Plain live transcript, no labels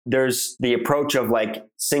there's the approach of like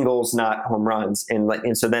singles, not home runs.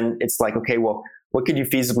 And so then it's like, okay, well, what could you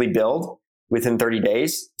feasibly build within 30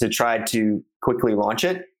 days to try to quickly launch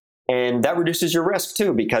it? And that reduces your risk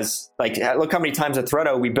too, because like, look how many times at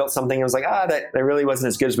Threado, we built something and it was like, that really wasn't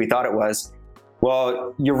as good as we thought it was.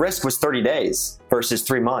 Well, your risk was 30 days versus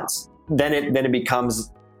 3 months. Then it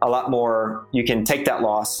becomes a lot more, you can take that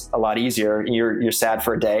loss a lot easier. You're sad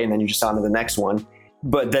for a day and then you're just on to the next one.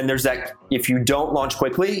 But then there's that, if you don't launch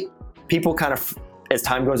quickly, people kind of, as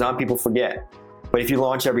time goes on, people forget. But if you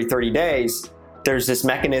launch every 30 days, there's this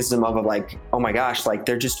mechanism of like, oh my gosh, like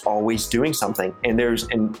they're just always doing something. And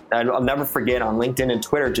I'll never forget on LinkedIn and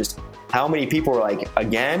Twitter, just how many people are like,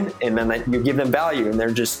 again, and then you give them value and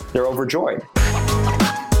they're overjoyed.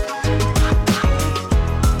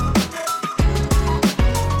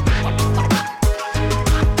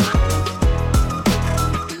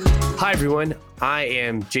 Hi, everyone. I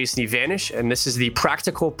am Jason Evanish, and this is the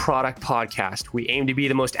Practical Product Podcast. We aim to be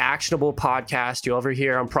the most actionable podcast you'll ever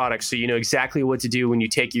hear on products, so you know exactly what to do when you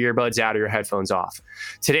take your earbuds out or your headphones off.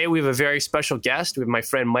 Today, we have a very special guest. We have my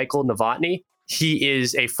friend Michael Novotny. He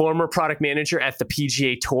is a former product manager at the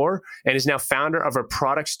PGA Tour and is now founder of a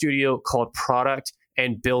product studio called Product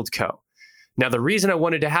and Build Co. Now, the reason I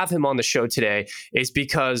wanted to have him on the show today is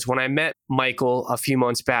because when I met Michael a few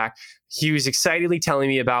months back, he was excitedly telling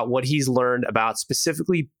me about what he's learned about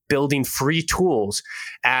specifically building free tools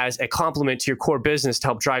as a complement to your core business to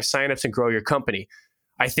help drive signups and grow your company.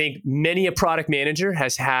 I think many a product manager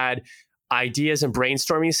has had ideas and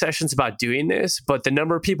brainstorming sessions about doing this, but the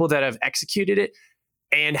number of people that have executed it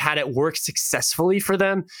and had it work successfully for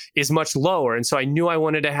them is much lower. And so I knew I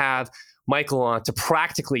wanted to have Michael on to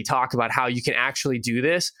practically talk about how you can actually do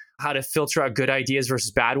this, how to filter out good ideas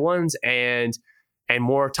versus bad ones, and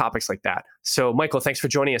more topics like that. So Michael, thanks for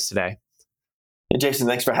joining us today. Hey, Jason,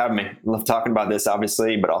 thanks for having me. I love talking about this,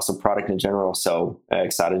 obviously, but also product in general. So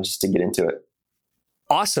excited just to get into it.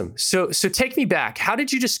 Awesome. So take me back. How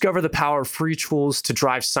did you discover the power of free tools to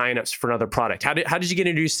drive signups for another product? How did you get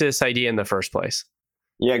introduced to this idea in the first place?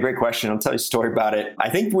 Yeah, great question. I'll tell you a story about it. I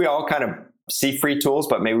think we all kind of see free tools,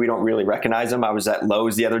 but maybe we don't really recognize them. I was at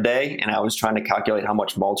Lowe's the other day and I was trying to calculate how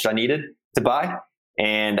much mulch I needed to buy.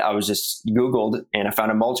 And I was just Googled and I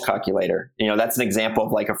found a mulch calculator. You know, that's an example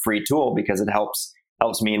of like a free tool because it helps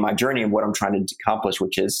me in my journey and what I'm trying to accomplish,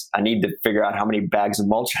 which is I need to figure out how many bags of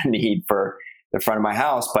mulch I need for the front of my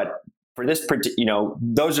house. But for this,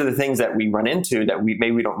 those are the things that we run into that we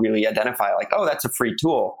don't really identify like, oh, that's a free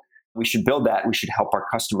tool. We should build that. We should help our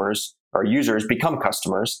customers, our users become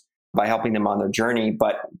customers by helping them on their journey.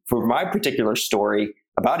 But for my particular story,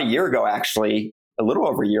 about a year ago, actually, a little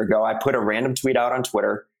over a year ago, I put a random tweet out on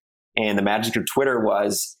Twitter. And the magic of Twitter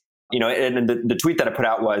was, and the tweet that I put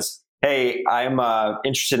out was, hey, I'm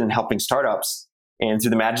interested in helping startups. And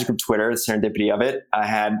through the magic of Twitter, the serendipity of it, I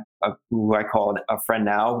had who I called a friend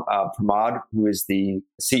now, Pramod, who is the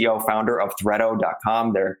CEO founder of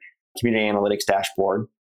Threado.com, their community analytics dashboard.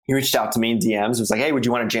 He reached out to me in DMs. It was like, hey, would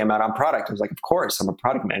you want to jam out on product? I was like, of course, I'm a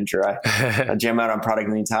product manager. I jam out on product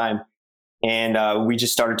anytime. And we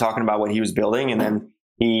just started talking about what he was building. And then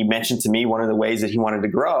he mentioned to me one of the ways that he wanted to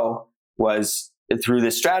grow was through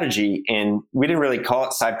this strategy. And we didn't really call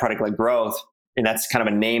it side product-led growth. And that's kind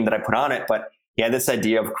of a name that I put on it. But he had this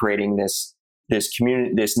idea of creating this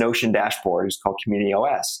community, this Notion dashboard. It's called Community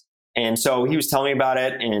OS. And so he was telling me about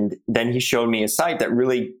it. And then he showed me a site that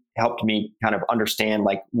really helped me kind of understand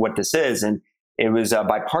like what this is. And it was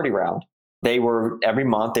by Party Round. Every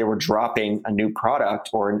month they were dropping a new product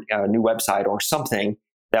or a new website or something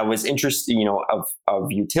that was interesting,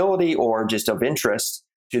 of utility or just of interest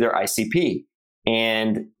to their ICP.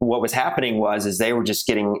 And what was happening is they were just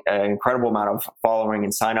getting an incredible amount of following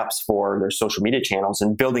and signups for their social media channels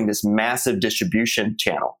and building this massive distribution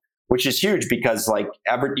channel, which is huge because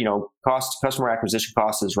customer acquisition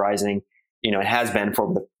cost is rising. It has been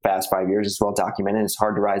for the past 5 years. It's well documented. It's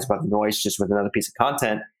hard to rise above the noise just with another piece of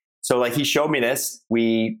content. So like he showed me this,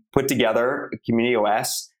 we put together a Community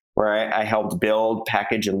OS where I helped build,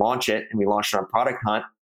 package, and launch it. And we launched it on Product Hunt.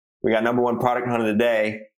 We got number one product hunt of the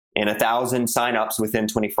day and 1,000 signups within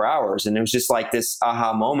 24 hours. And it was just like this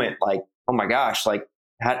aha moment, like, oh my gosh, like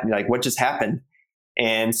what just happened?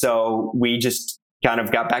 And so we just kind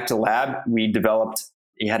of got back to the lab. We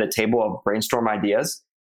had a table of brainstorm ideas.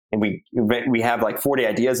 And we have like 40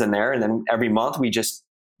 ideas in there. And then every month we just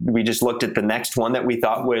looked at the next one that we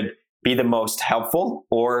thought would be the most helpful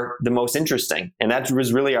or the most interesting. And that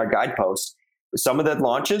was really our guidepost. Some of the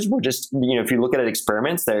launches were just, if you look at it,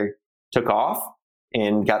 experiments, they took off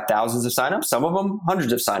and got thousands of signups, some of them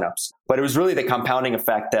hundreds of signups. But it was really the compounding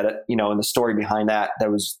effect that, in the story behind that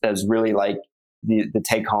was really like the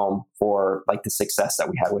take home for like the success that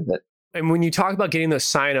we had with it. And when you talk about getting those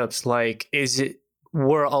signups, like,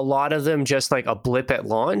 were a lot of them just like a blip at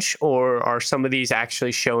launch, or are some of these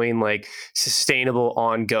actually showing like sustainable,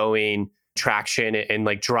 ongoing traction and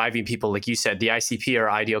like driving people, like you said, the ICP or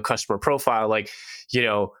ideal customer profile? Like,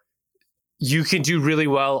 you can do really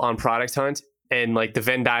well on Product Hunt, and like the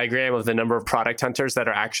Venn diagram of the number of product hunters that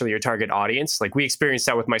are actually your target audience. Like, we experienced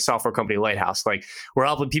that with my software company, Lighthouse. Like, we're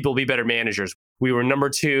helping people be better managers. We were number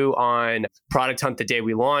 2 on Product Hunt the day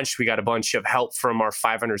we launched. We got a bunch of help from our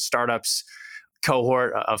 500 startups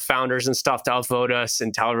cohort of founders and stuff to upvote us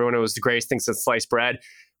and tell everyone it was the greatest thing since sliced bread.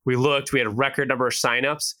 We looked, we had a record number of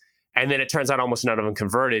signups. And then it turns out almost none of them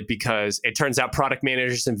converted, because it turns out product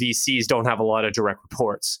managers and VCs don't have a lot of direct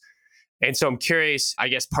reports. And so I'm curious, I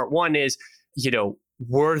guess part one is,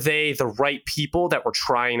 were they the right people that were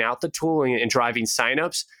trying out the tool and driving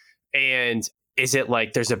signups? And is it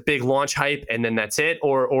like there's a big launch hype and then that's it?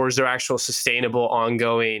 Or is there actual sustainable,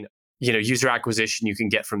 ongoing, user acquisition you can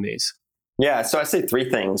get from these? Yeah, so I say 3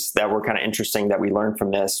 things that were kind of interesting that we learned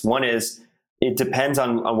from this. One is, it depends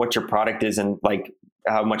on what your product is and like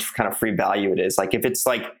how much kind of free value it is. Like, if it's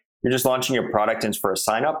like you're just launching your product and it's for a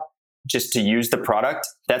sign up just to use the product,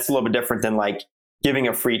 that's a little bit different than like giving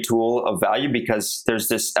a free tool of value, because there's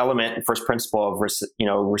this element, first principle of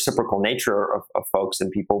reciprocal nature of folks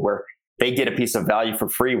and people, where they get a piece of value for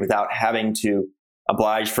free without having to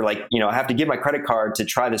oblige for like, I have to give my credit card to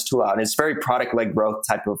try this tool out. And it's very product led growth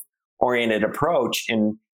type of oriented approach.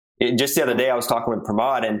 And just the other day I was talking with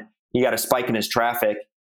Pramod, and he got a spike in his traffic,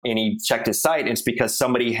 and he checked his site, and it's because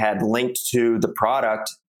somebody had linked to the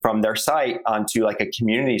product from their site onto like a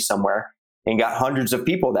community somewhere and got hundreds of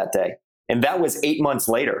people that day. And that was 8 months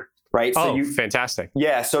later, right? So fantastic.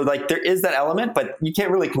 Yeah. So like there is that element, but you can't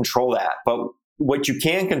really control that. But what you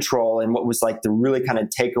can control, and what was like the really kind of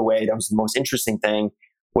takeaway that was the most interesting thing,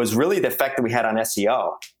 was really the effect that we had on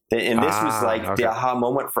SEO. And this was like the aha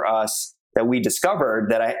moment for us that we discovered,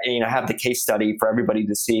 that I have the case study for everybody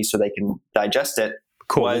to see so they can digest it.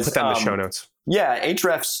 Cool. We'll put that in the show notes. Yeah.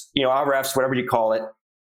 Ahrefs, Ahrefs, whatever you call it,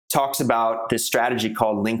 talks about this strategy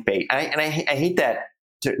called link bait. And I hate that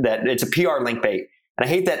it's a PR link bait. And I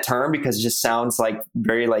hate that term because it just sounds like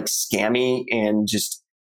very like scammy and just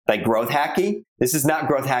like growth hacky. This is not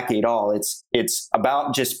growth hacky at all. It's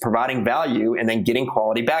about just providing value and then getting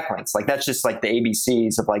quality backlinks. Like, that's just like the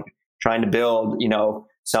ABCs of like trying to build,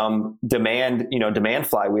 some demand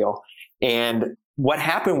flywheel. And what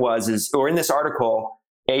happened was in this article,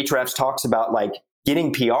 Ahrefs talks about like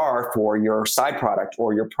getting PR for your side product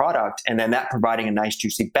or your product, and then that providing a nice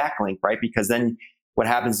juicy backlink, right? Because then what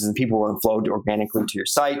happens is people will flow organically to your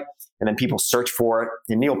site, and then people search for it.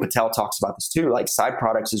 And Neil Patel talks about this too. Like, side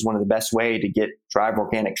products is one of the best way to drive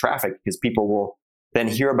organic traffic, because people will then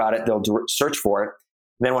hear about it, they'll search for it.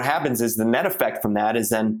 And then what happens is the net effect from that is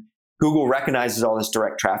then Google recognizes all this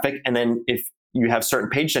direct traffic, and then if you have certain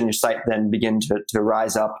pages on your site, then begin to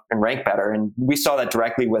rise up and rank better. And we saw that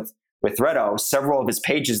directly with Threado. Several of his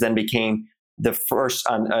pages then became the first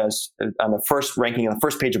on the first ranking on the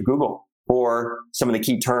first page of Google for some of the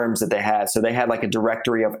key terms that they had. So they had like a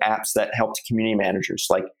directory of apps that helped community managers.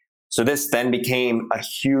 So this then became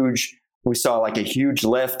we saw like a huge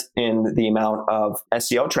lift in the amount of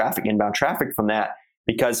SEO traffic, inbound traffic from that,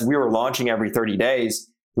 because we were launching every 30 days.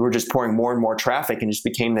 We were just pouring more and more traffic, and it just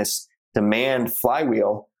became this demand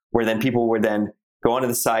flywheel where then people would then go onto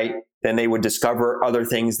the site, then they would discover other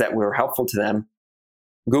things that were helpful to them.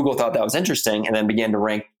 Google thought that was interesting and then began to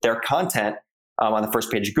rank their content on the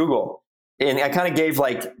first page of Google. And I kind of gave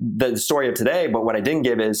like the story of today, but what I didn't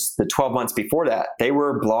give is the 12 months before that. They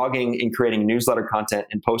were blogging and creating newsletter content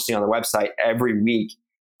and posting on their website every week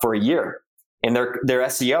for a year. And their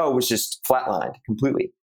SEO was just flatlined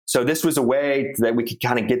completely. So this was a way that we could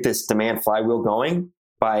kind of get this demand flywheel going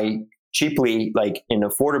by cheaply, like, and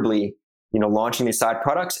affordably, launching these side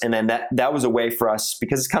products. And then that was a way for us,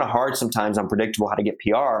 because it's kind of hard sometimes, unpredictable how to get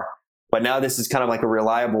PR. But now this is kind of like a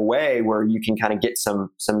reliable way where you can kind of get some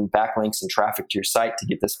backlinks and traffic to your site to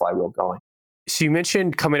get this flywheel going. So you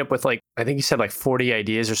mentioned coming up with I think you said 40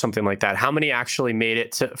 ideas or something like that. How many actually made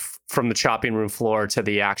it from the chopping room floor to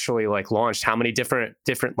the actually launched? How many different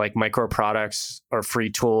like micro products or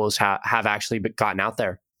free tools have actually gotten out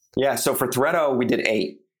there? Yeah. So for Threado, we did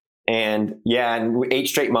 8. And 8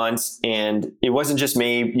 straight months. And it wasn't just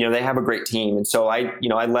me, they have a great team. And so I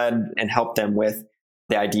led and helped them with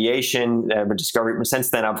the ideation, discovery.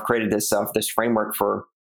 Since then, I've created this framework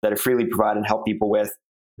that I freely provide and help people with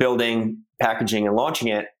building, packaging, and launching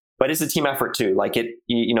it. But it's a team effort too. Like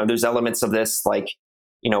there's elements of this,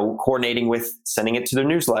 coordinating with sending it to their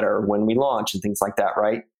newsletter when we launch and things like that,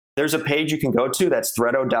 right? There's a page you can go to that's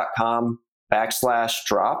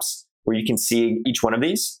threado.com/drops, where you can see each one of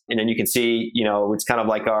these. And then you can see, it's kind of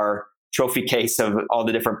like our trophy case of all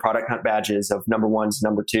the different product hunt badges of number ones,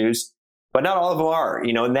 number twos, but not all of them are,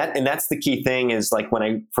 and that's the key thing is like when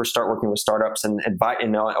I first start working with startups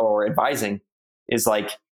or advising is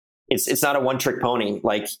like, it's not a one trick pony.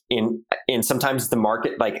 Like in sometimes the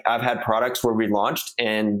market, like I've had products where we launched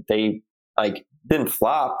and they like didn't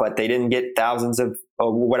flop, but they didn't get thousands of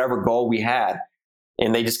whatever goal we had.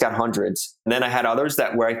 And they just got hundreds. And then I had others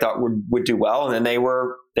that where I thought would do well. And then they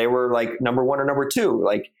were like number one or number two.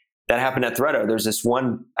 Like that happened at Threado. There's this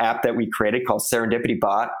one app that we created called Serendipity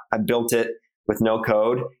Bot. I built it with no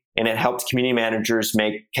code, and it helped community managers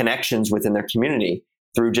make connections within their community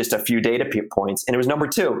through just a few data points. And it was number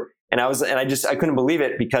two. And I couldn't believe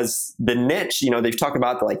it because the niche, they've talked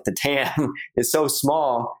about the TAM is so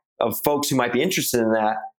small of folks who might be interested in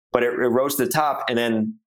that, but it rose to the top. And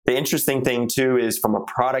then the interesting thing too is from a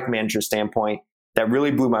product manager standpoint that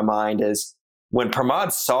really blew my mind is when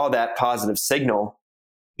Pramod saw that positive signal,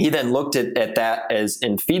 he then looked at that as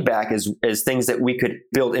in feedback as things that we could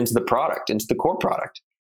build into the product, into the core product.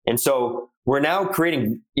 And so we're now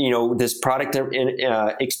creating, this product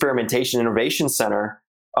experimentation innovation center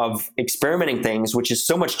of experimenting things, which is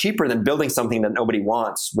so much cheaper than building something that nobody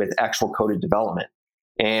wants with actual coded development.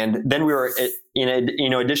 And then we were,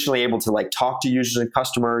 additionally able to talk to users and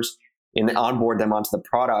customers and onboard them onto the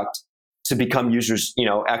product to become users,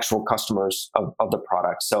 actual customers of the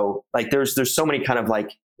product. So there's so many kind of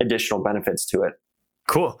additional benefits to it.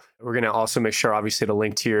 Cool. We're going to also make sure, obviously, to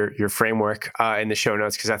link to your framework in the show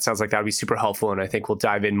notes, because that sounds like that would be super helpful. And I think we'll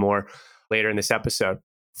dive in more later in this episode.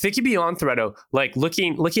 Thinking beyond Threado,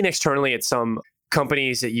 looking externally at some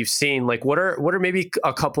companies that you've seen, what are maybe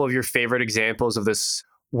a couple of your favorite examples of this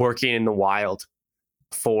working in the wild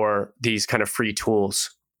for these kind of free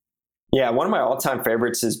tools? Yeah, one of my all-time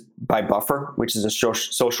favorites is by Buffer, which is a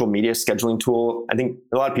social media scheduling tool. I think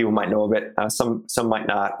a lot of people might know of it. Some might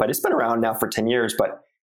not, but it's been around now for 10 years. But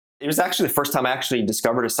it was actually the first time I actually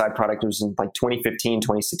discovered a side product. It was in 2015,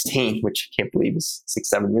 2016, which I can't believe is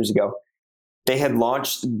 6-7 years ago. They had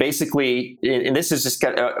launched basically, and this is just,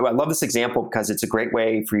 I love this example because it's a great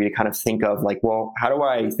way for you to kind of think of how do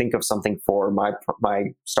I think of something for my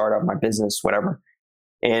startup, my business, whatever.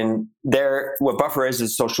 And what Buffer is a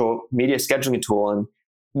social media scheduling tool. And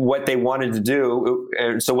what they wanted to do,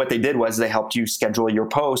 so what they did was they helped you schedule your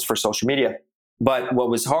posts for social media. But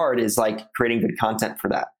what was hard is creating good content for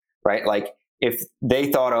that, right? If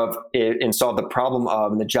they thought of it and solved the problem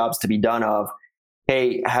of and the jobs to be done of,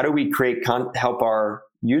 hey, how do we help our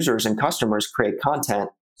users and customers create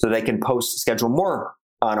content so they can schedule more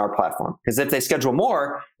on our platform? Because if they schedule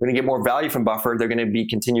more, they're going to get more value from Buffer. They're going to be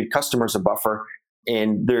continued customers of Buffer,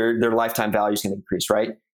 and their lifetime value is going to increase, right?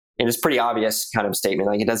 And it's pretty obvious kind of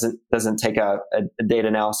statement. It doesn't take a data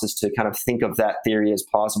analysis to kind of think of that theory as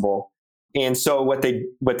plausible. And so what they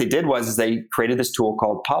did was they created this tool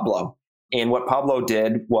called Pablo. And what Pablo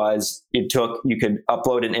did was you could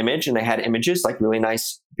upload an image, and they had images, really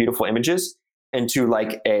nice, beautiful images, into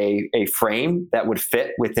a frame that would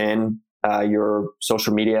fit within your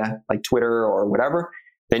social media, like Twitter or whatever.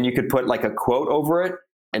 Then you could put a quote over it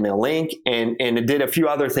and a link, and it did a few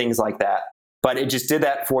other things like that. But it just did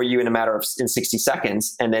that for you in 60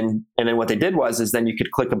 seconds. And then what they did was then you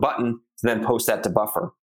could click a button to then post that to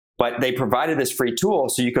Buffer. But they provided this free tool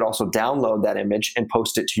so you could also download that image and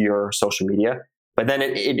post it to your social media. But then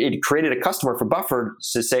it created a customer for Buffer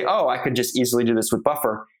to say, oh, I could just easily do this with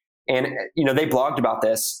Buffer. And they blogged about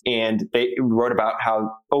this, and they wrote about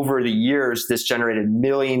how over the years this generated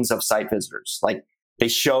millions of site visitors. They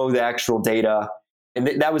show the actual data,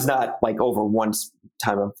 and that was not over one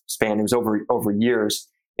time of span. It was over years.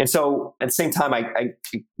 And so at the same time, I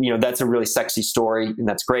that's a really sexy story, and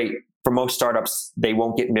that's great. For most startups, they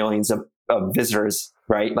won't get millions of visitors,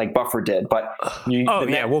 right? Like Buffer did. But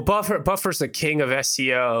well, Buffer's the king of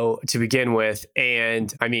SEO to begin with.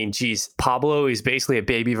 And I mean, geez, Pablo is basically a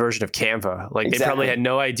baby version of Canva. They probably had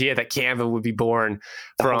no idea that Canva would be born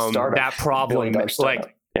from that problem.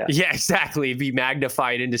 Yeah, exactly. Be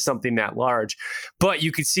magnified into something that large. But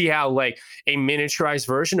you could see how a miniaturized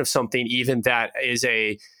version of something, even that is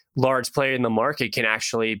a large player in the market, can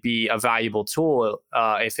actually be a valuable tool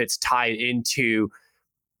if it's tied into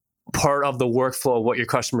part of the workflow of what your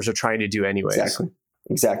customers are trying to do anyways.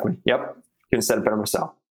 Exactly. Yep. Couldn't said it better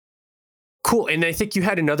myself. Cool. And I think you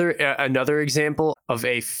had another example of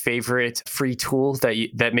a favorite free tool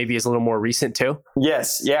that maybe is a little more recent too.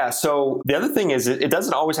 Yes. Yeah. So the other thing is it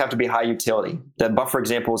doesn't always have to be high utility. The Buffer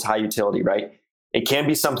example is high utility, right? It can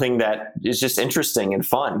be something that is just interesting and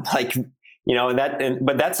fun.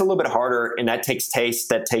 but that's a little bit harder, and that takes taste,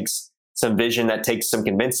 that takes some vision, that takes some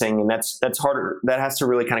convincing, and that's harder. That has to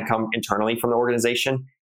really kind of come internally from the organization.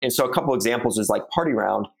 And so a couple examples is like Party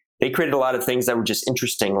Round. They created a lot of things that were just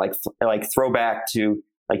interesting, like throwback to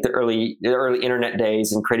like the early internet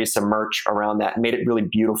days, and created some merch around that and made it really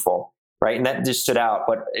beautiful, right? And that just stood out.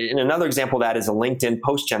 But in another example of that is a LinkedIn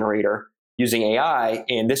post generator using AI,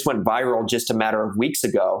 and this went viral just a matter of weeks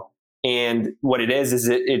ago. And what it is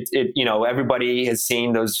everybody has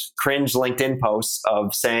seen those cringe LinkedIn posts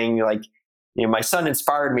of saying like, my son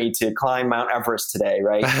inspired me to climb Mount Everest today,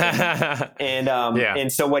 right?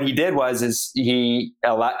 And so what he did is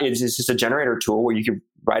it's just a generator tool where you can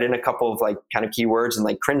write in a couple of like kind of keywords and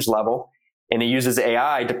like cringe level, and it uses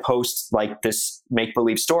AI to post like this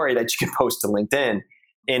make-believe story that you can post to LinkedIn,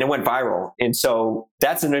 and it went viral. And so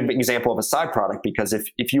that's an example of a side product, because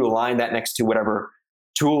if you align that next to whatever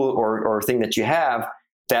tool or thing that you have,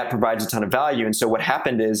 that provides a ton of value. And so what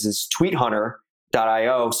happened is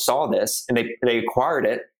TweetHunter.io saw this, and they acquired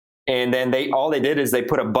it. And then all they did is they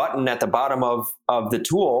put a button at the bottom of the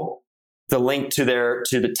tool, the link to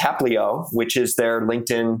the Taplio, which is their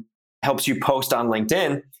LinkedIn, helps you post on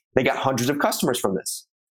LinkedIn. They got hundreds of customers from this.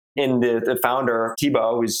 And the founder,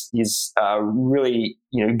 Thibaut, he's really,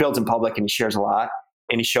 he builds in public and he shares a lot,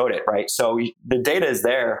 and he showed it, right? So the data is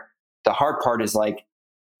there. The hard part is like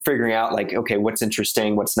figuring out like, okay, what's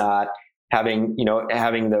interesting, what's not, having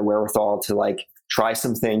the wherewithal to like try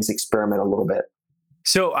some things, experiment a little bit.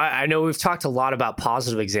 So I know we've talked a lot about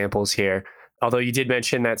positive examples here, although you did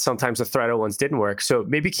mention that sometimes the Threado ones didn't work. So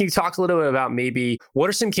maybe can you talk a little bit about maybe what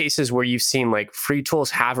are some cases where you've seen like free tools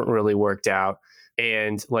haven't really worked out,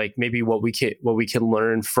 and like maybe what we can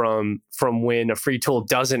learn from when a free tool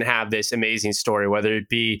doesn't have this amazing story, whether it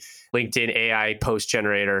be LinkedIn AI post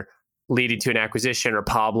generator leading to an acquisition, or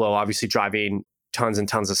Pablo obviously driving tons and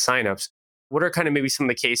tons of signups. What are kind of maybe some of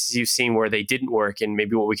the cases you've seen where they didn't work, and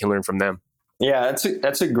maybe what we can learn from them? Yeah,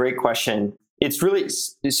 that's a great question. It's really,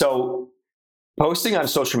 so posting on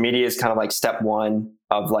social media is kind of like step one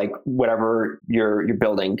of like whatever you're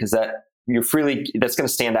building, because that's going to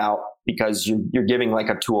stand out, because you're giving like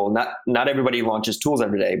a tool. Not everybody launches tools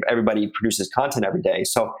every day. Everybody produces content every day.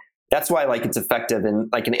 So that's why like it's effective. And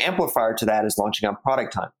like an amplifier to that is launching on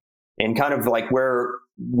product time, and kind of like where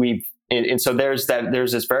and so there's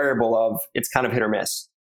this variable of it's kind of hit or miss.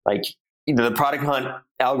 Like the product hunt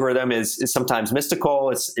algorithm is sometimes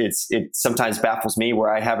mystical. It sometimes baffles me,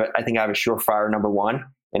 where I think I have a surefire number one,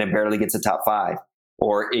 and it barely gets a top 5,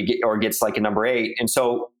 or it gets like a number 8. And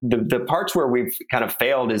so the parts where we've kind of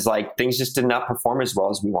failed is like things just did not perform as well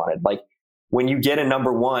as we wanted. Like when you get a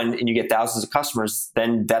number 1 and you get thousands of customers,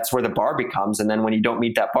 then that's where the bar becomes. And then when you don't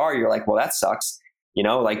meet that bar, you're like, well, that sucks.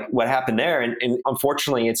 Like what happened there? And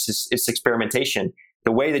unfortunately, it's experimentation.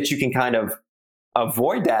 The way that you can kind of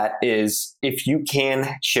avoid that is, if you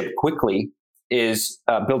can ship quickly, is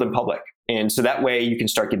build in public. And so that way you can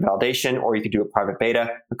start getting validation, or you could do a private beta.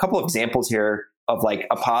 A couple of examples here of like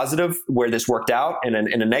a positive where this worked out, and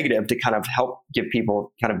a negative to kind of help give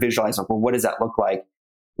people kind of visualize, like, well, what does that look like?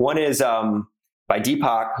 One is by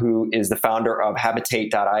Deepak, who is the founder of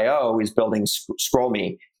Habitate.io, is building Scroll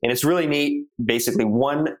Me. And it's really neat. Basically,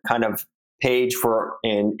 one kind of page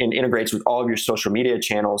and integrates with all of your social media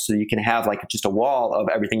channels, so you can have like just a wall of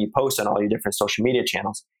everything you post on all your different social media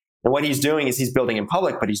channels. And what he's doing is he's building in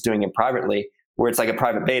public, but he's doing it privately, where it's like a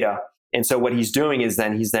private beta. And so what he's doing is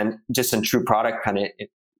he's just in true product kind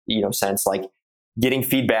of sense, like getting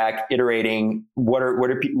feedback, iterating.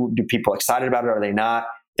 Do people excited about it? Are they not?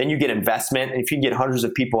 Then you get investment. And if you get hundreds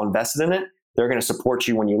of people invested in it, they're going to support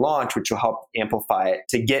you when you launch, which will help amplify it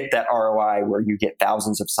to get that ROI where you get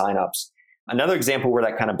thousands of signups. Another example where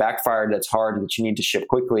that kind of backfired, that's hard, that you need to ship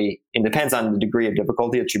quickly, and depends on the degree of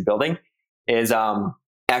difficulty that you're building, is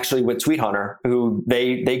actually with TweetHunter, who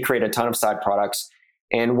they create a ton of side products.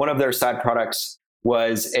 And one of their side products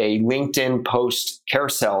was a LinkedIn post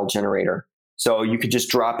carousel generator. So you could just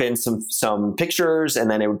drop in some pictures,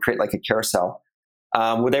 and then it would create like a carousel.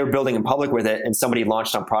 Where they were building in public with it, and somebody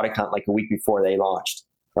launched on Product Hunt like a week before they launched,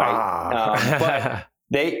 right? But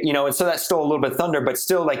they, and so that stole a little bit of thunder, but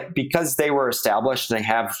still, like, because they were established and they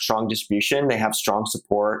have strong distribution, they have strong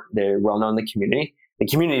support, they're well known in the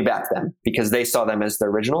community backed them because they saw them as the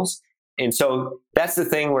originals. And so that's the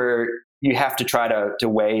thing where you have to try to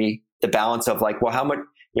weigh the balance of like, well,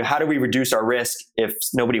 how do we reduce our risk if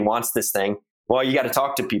nobody wants this thing? Well, you got to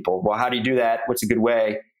talk to people. Well, how do you do that? What's a good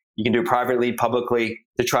way? You can do it privately, publicly,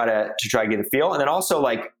 to try to get a feel. And then also,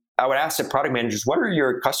 like, I would ask the product managers, what are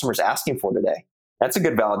your customers asking for today?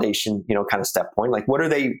 Kind of step point. Like, what do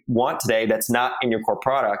they want today that's not in your core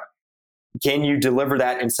product? can you deliver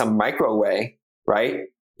that in some micro way, right?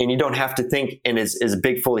 And you don't have to think and is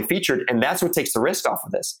big, fully featured. And that's what takes the risk off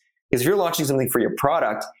of this. Because if you're launching something for your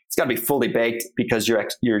product, it's got to be fully baked because your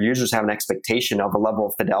users have an expectation of a level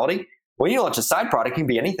of fidelity. When you launch a side product, it can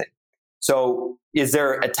be anything. So is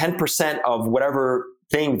there a 10% of whatever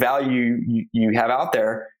thing value you have out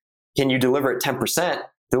there? Can you deliver it 10%?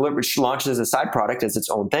 Launch it as a side product as its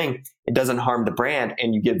own thing. It doesn't harm the brand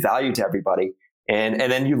and you give value to everybody. And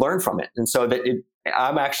then you learn from it. And so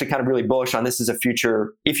I'm actually kind of really bullish on this as a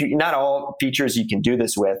future. Not all features you can do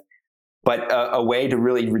this with, but a way to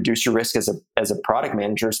really reduce your risk as a product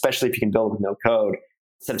manager, especially if you can build with no code,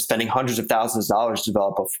 instead of spending hundreds of thousands of dollars to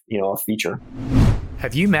develop a feature.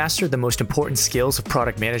 Have you mastered the most important skills of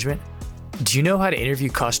product management? Do you know how to interview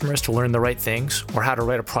customers to learn the right things, or how to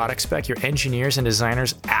write a product spec your engineers and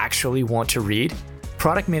designers actually want to read?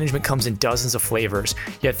 Product management comes in dozens of flavors,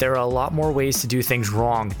 yet there are a lot more ways to do things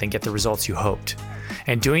wrong than get the results you hoped.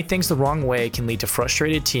 And doing things the wrong way can lead to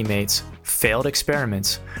frustrated teammates, failed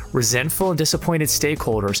experiments, resentful and disappointed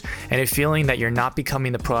stakeholders, and a feeling that you're not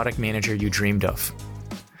becoming the product manager you dreamed of.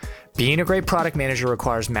 Being a great product manager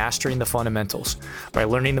requires mastering the fundamentals. By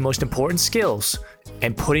learning the most important skills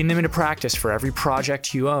and putting them into practice for every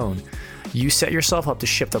project you own, you set yourself up to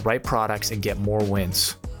ship the right products and get more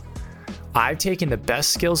wins. I've taken the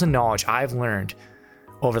best skills and knowledge I've learned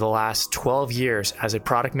over the last 12 years as a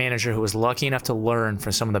product manager who was lucky enough to learn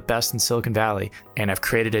from some of the best in Silicon Valley, and I've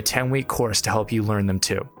created a 10-week course to help you learn them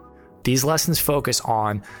too. These lessons focus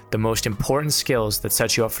on the most important skills that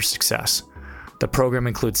set you up for success. The program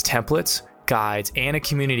includes templates, guides, and a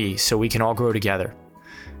community so we can all grow together.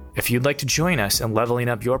 If you'd like to join us in leveling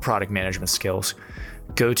up your product management skills,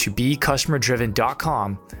 go to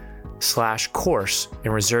becustomer-driven.com/course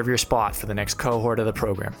and reserve your spot for the next cohort of the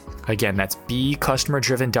program. Again, that's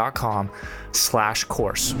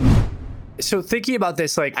becustomer-driven.com/course. So thinking about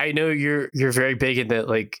this, I know you're very big in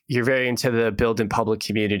you're very into the build in public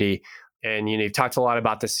community, and you've talked a lot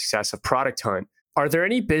about the success of Product Hunt. Are there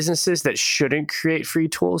any businesses that shouldn't create free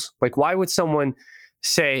tools? Why would someone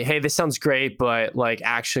say, hey, this sounds great, but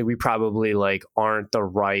actually we probably aren't the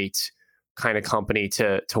right kind of company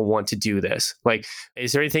to want to do this?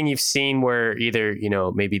 Is there anything you've seen where either,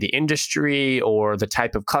 maybe the industry or the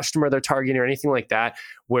type of customer they're targeting or anything like that,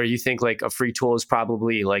 where you think a free tool is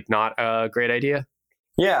probably not a great idea?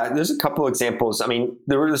 Yeah, there's a couple examples. I mean,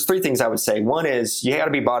 there's three things I would say. One is you got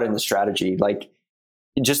to be bought in the strategy.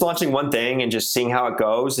 Just launching one thing and just seeing how it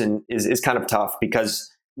goes and is kind of tough,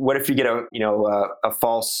 because what if you get a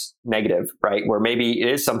false negative, right? Where maybe it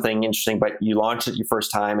is something interesting, but you launch it your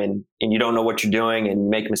first time and you don't know what you're doing and you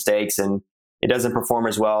make mistakes and it doesn't perform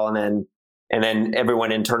as well. And then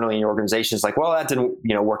everyone internally in your organization is like, well, that didn't,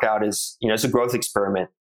 work out as, it's a growth experiment.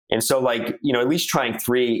 And so at least trying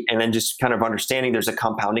three and then just kind of understanding there's a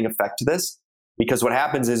compounding effect to this, because what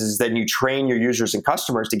happens is then you train your users and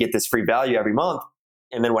customers to get this free value every month.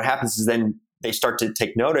 And then what happens is then they start to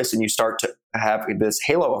take notice and you start to have this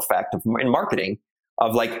halo effect in marketing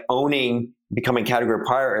of owning, becoming category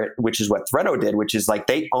pirate, which is what Threado did, which is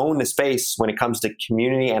they own the space when it comes to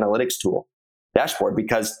community analytics tool dashboard,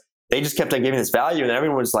 because they just kept on giving this value and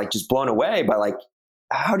everyone was just blown away by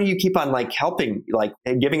how do you keep on helping,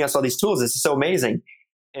 giving us all these tools? This is so amazing.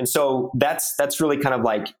 And so that's really kind of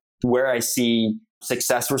where I see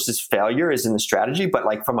success versus failure is in the strategy. But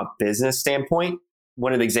from a business standpoint,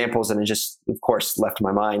 one of the examples, and it just, of course, left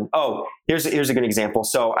my mind. Oh, here's a good example.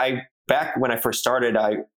 So back when I first started,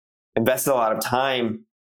 I invested a lot of time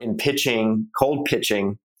in cold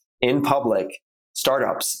pitching in public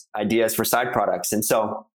startups, ideas for side products. And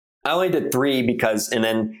so I only did three and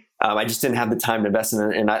then I just didn't have the time to invest in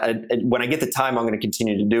it. And when I get the time, I'm going to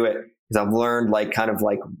continue to do it because I've learned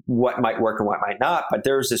what might work and what might not. But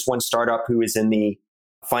there was this one startup who is in the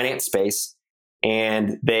finance space,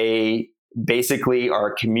 and they basically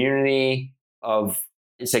are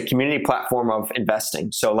it's a community platform of investing.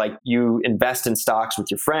 So you invest in stocks with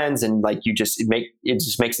your friends and it just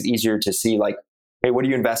makes it easier to see hey, what are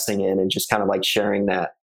you investing in? And just kind of sharing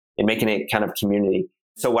that and making it kind of community.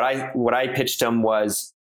 So what I pitched them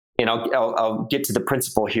was, and I'll get to the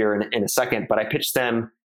principle here in a second, but I pitched them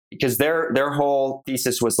because their whole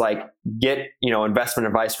thesis was get, investment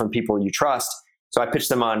advice from people you trust. So I pitched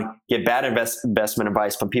them on get bad investment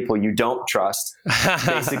advice from people you don't trust,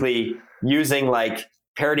 basically using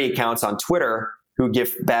parody accounts on Twitter who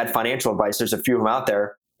give bad financial advice. There's a few of them out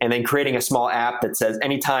there. And then creating a small app that says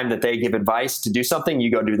anytime that they give advice to do something,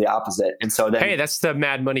 you go do the opposite. And so then, hey, that's the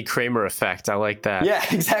Mad Money Kramer effect. I like that. Yeah,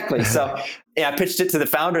 exactly. So I pitched it to the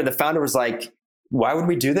founder, and the founder was like, why would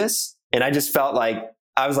we do this? And I just felt I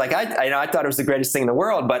thought it was the greatest thing in the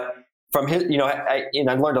world, but from his, I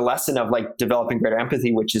learned a lesson of like developing greater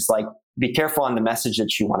empathy, which is like, be careful on the message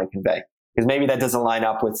that you want to convey, because maybe that doesn't line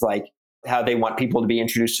up with like how they want people to be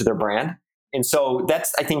introduced to their brand. And so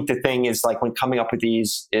that's, I think the thing is like when coming up with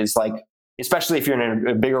these is like, especially if you're in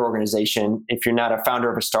a bigger organization, if you're not a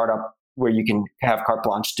founder of a startup where you can have carte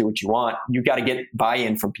blanche to do what you want, you got to get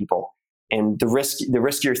buy-in from people. And the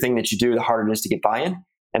riskier thing that you do, the harder it is to get buy-in,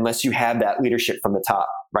 unless you have that leadership from the top,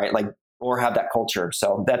 right? Like, or have that culture.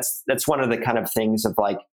 So that's one of the kind of things of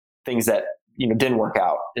like things that, didn't work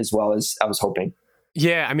out as well as I was hoping.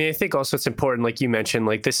 Yeah. I mean, I think also it's important, like you mentioned,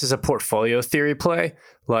 like this is a portfolio theory play.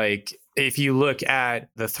 Like if you look at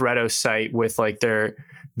the Threado site with like their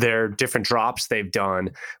different drops they've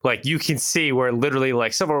done, like you can see where literally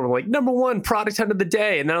like some of them were like number one product hunt of the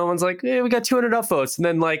day. And the other one's like, we got 200 upvotes, and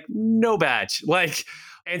then like no badge. Like,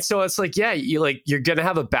 and so it's like, yeah, you're going to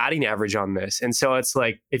have a batting average on this. And so it's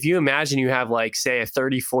like, if you imagine you have like, say a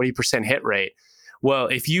 30-40% hit rate. Well,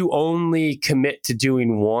 if you only commit to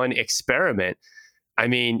doing one experiment, I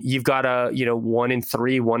mean, you've got a, 1 in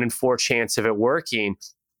 3, 1 in 4 chance of it working.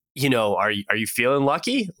 Are you feeling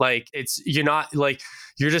lucky? Like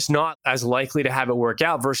you're just not as likely to have it work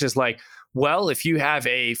out versus like, well, if you have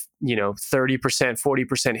a, 30%,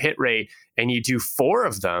 40% hit rate and you do 4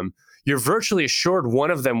 of them, you're virtually assured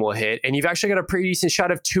one of them will hit, and you've actually got a pretty decent shot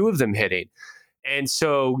of 2 of them hitting. And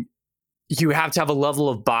so you have to have a level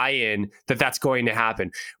of buy-in that that's going to happen,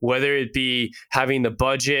 whether it be having the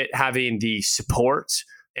budget, having the support,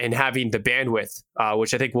 and having the bandwidth,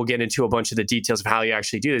 which I think we'll get into a bunch of the details of how you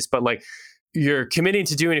actually do this. But like, you're committing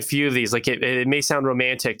to doing a few of these. Like it may sound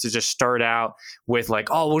romantic to just start out with like,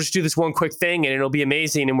 oh, we'll just do this one quick thing and it'll be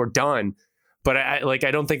amazing and we're done. But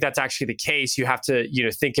I don't think that's actually the case. You have to,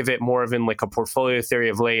 think of it more of in like a portfolio theory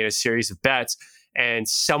of laying a series of bets, and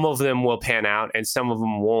some of them will pan out and some of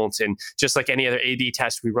them won't. And just like any other A/B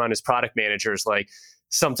test we run as product managers, like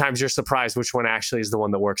sometimes you're surprised which one actually is the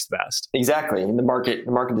one that works the best. Exactly. And the market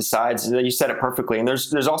decides. You said it perfectly. And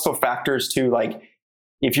there's also factors too, like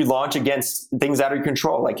if you launch against things out of your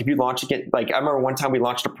control, like if you launch against, like I remember one time we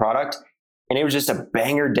launched a product and it was just a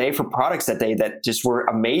banger day for products that day that just were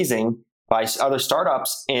amazing by other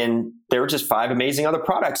startups, and there were just 5 amazing other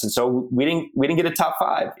products, and so we didn't get a top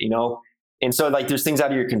 5, And so like there's things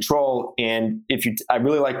out of your control, and I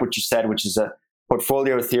really like what you said, which is a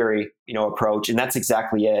portfolio theory, approach, and that's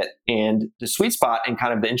exactly it. And the sweet spot and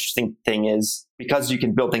kind of the interesting thing is because you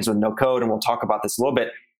can build things with no code, and we'll talk about this a little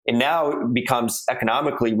bit. And now it becomes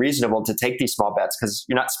economically reasonable to take these small bets because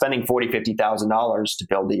you're not spending $40,000-$50,000 to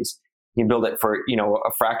build these. You can build it for,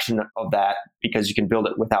 a fraction of that because you can build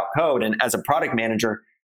it without code. And as a product manager,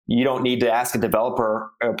 you don't need to ask a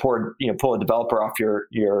developer or pull a developer off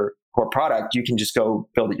your core product. You can just go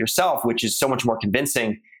build it yourself, which is so much more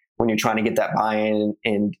convincing when you're trying to get that buy-in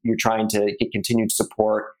and you're trying to get continued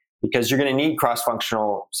support, because you're going to need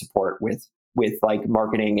cross-functional support with like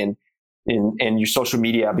marketing and your social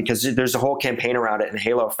media, because there's a whole campaign around it and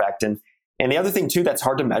halo effect. And the other thing too that's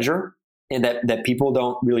hard to measure and that people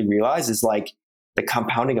don't really realize is like the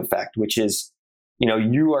compounding effect, which is,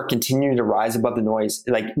 you are continuing to rise above the noise.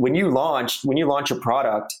 Like when you launch a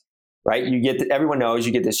product, right? Everyone knows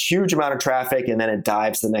you get this huge amount of traffic and then it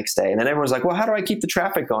dives the next day. And then everyone's like, well, how do I keep the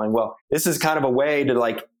traffic going? Well, this is kind of a way to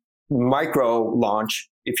like micro launch.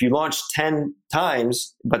 If you launch 10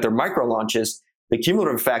 times, but they're micro launches, the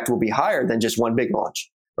cumulative effect will be higher than just one big launch,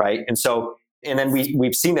 right? And then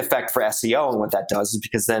we've seen the effect for SEO, and what that does is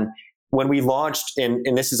because then when we launched,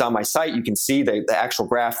 and this is on my site, you can see the actual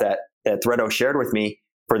graph that Threado shared with me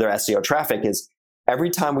for their SEO traffic is every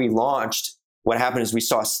time we launched, what happened is we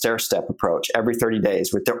saw a stair-step approach every 30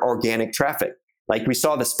 days with their organic traffic. Like we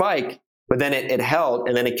saw the spike, but then it held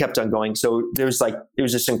and then it kept on going. So it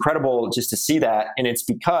was just incredible just to see that. And it's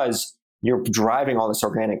because you're driving all this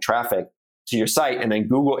organic traffic to your site, and then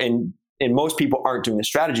Google and most people aren't doing the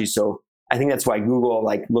strategy. So I think that's why Google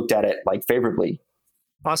like looked at it like favorably.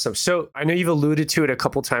 Awesome. So I know you've alluded to it a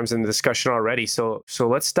couple times in the discussion already. So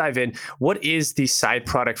let's dive in. What is the side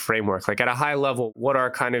product framework? Like at a high level, what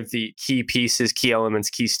are kind of the key pieces, key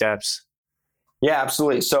elements, key steps? Yeah,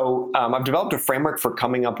 absolutely. So I've developed a framework for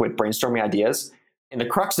coming up with brainstorming ideas. And the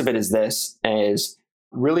crux of it is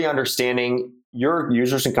really understanding your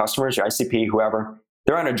users and customers, your ICP, whoever,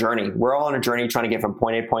 they're on a journey. We're all on a journey trying to get from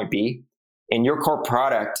point A to point B. And your core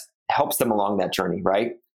product helps them along that journey,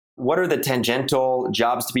 right? What are the tangential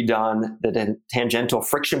jobs to be done, the tangential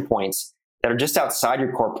friction points that are just outside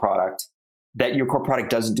your core product that your core product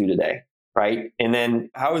doesn't do today, right? And then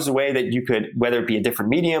how is a way that you could, whether it be a different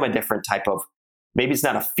medium, a different type of, maybe it's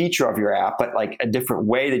not a feature of your app, but like a different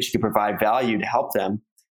way that you could provide value to help them,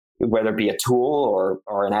 whether it be a tool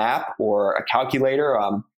or an app or a calculator.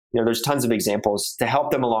 There's tons of examples to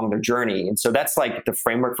help them along their journey. And so that's like the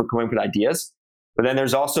framework for coming up with ideas. But then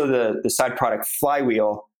there's also the side product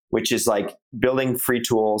flywheel, which is like building free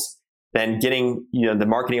tools, then getting, the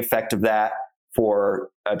marketing effect of that for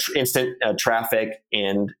instant traffic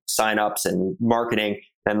and signups and marketing,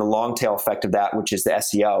 and the long tail effect of that, which is the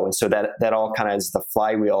SEO. And so that all kind of is the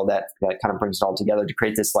flywheel that kind of brings it all together to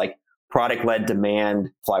create this like product-led demand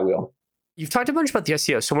flywheel. You've talked a bunch about the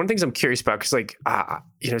SEO. So one of the things I'm curious about,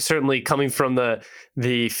 because certainly coming from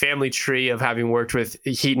the family tree of having worked with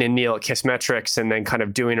Heaton and Neil at Kissmetrics and then kind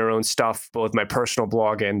of doing our own stuff, both my personal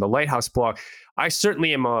blog and the Lighthouse blog, I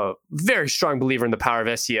certainly am a very strong believer in the power of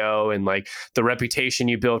SEO and like the reputation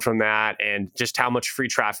you build from that and just how much free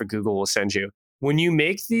traffic Google will send you. When you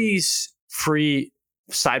make these free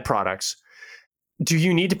side products, do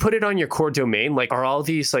you need to put it on your core domain? Like, are all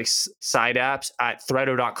these like side apps at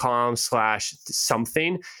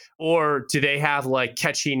threado.com/something? Or do they have like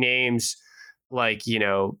catchy names like,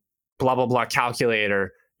 blah, blah, blah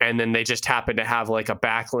calculator, and then they just happen to have like a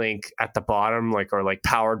backlink at the bottom, like, or like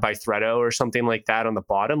powered by Threado or something like that on the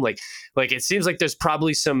bottom? Like it seems like there's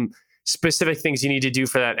probably some specific things you need to do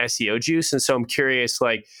for that SEO juice. And so I'm curious,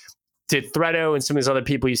 like, did Threado and some of these other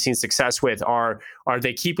people you've seen success with, are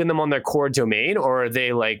they keeping them on their core domain, or are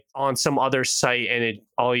they like on some other site and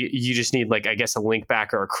you just need like, I guess, a link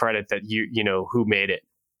back or a credit that you know who made it?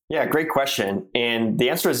 Yeah, great question. And the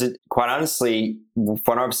answer is, quite honestly, from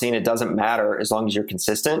what I've seen, it doesn't matter as long as you're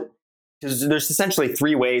consistent. Because there's essentially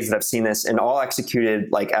three ways that I've seen this, and all executed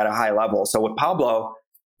like at a high level. So with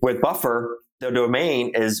Buffer, the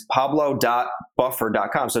domain is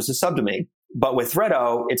pablo.buffer.com. So it's a subdomain. But with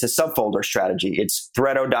Threado, it's a subfolder strategy. It's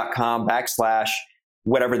threado.com /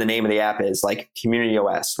 whatever the name of the app is, like Community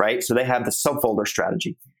OS, right? So they have the subfolder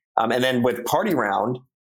strategy. And then with Party Round,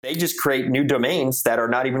 they just create new domains that are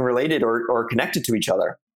not even related or connected to each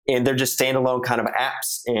other. And they're just standalone kind of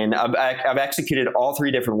apps. And I've executed all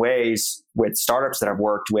three different ways with startups that I've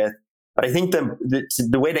worked with. But I think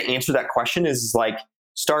the way to answer that question is like,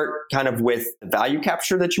 start kind of with the value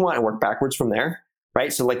capture that you want and work backwards from there.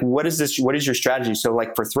 Right. So like, what is your strategy? So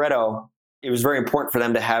like for Threado, it was very important for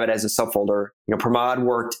them to have it as a subfolder.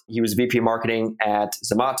 Pramod he was VP of marketing at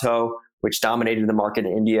Zomato, which dominated the market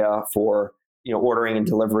in India for, ordering and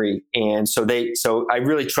delivery. And so I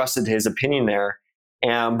really trusted his opinion there.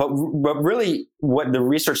 But really what the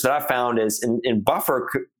research that I found is in Buffer,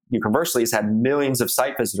 conversely, has had millions of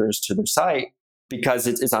site visitors to their site because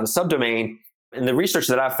it's on a subdomain. And the research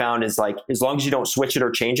that I found is like, as long as you don't switch it or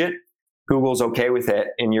change it, Google's okay with it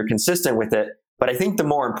and you're consistent with it. But I think the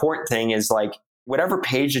more important thing is like, whatever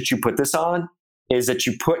page that you put this on is that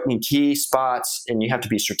you put in key spots, and you have to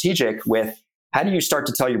be strategic with how do you start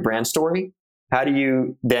to tell your brand story? How do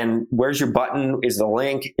you then, where's your button? Is the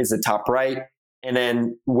link? Is the top right? And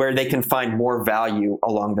then where they can find more value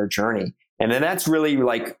along their journey. And then that's really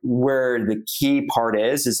like where the key part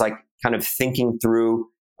is like kind of thinking through,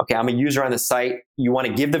 okay, I'm a user on the site. You want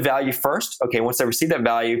to give the value first. Okay, once they receive that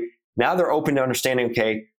value, now they're open to understanding,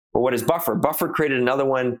 okay, well, what is Buffer? Buffer created another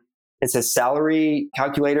one. It's a salary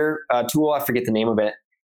calculator tool. I forget the name of it.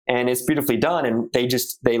 And it's beautifully done. And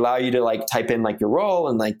they allow you to like type in like your role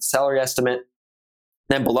and like salary estimate.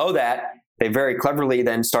 Then below that, they very cleverly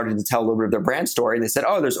then started to tell a little bit of their brand story. And they said,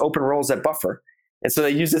 oh, there's open roles at Buffer. And so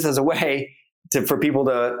they use this as a way for people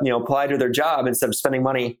to, apply to their job instead of spending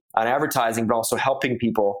money on advertising, but also helping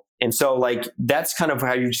people. And so like, that's kind of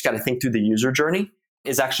how you just got to think through the user journey.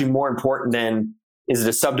 Is actually more important than, is it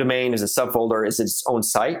a subdomain, is it a subfolder, is it its own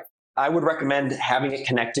site? I would recommend having it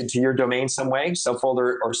connected to your domain some way.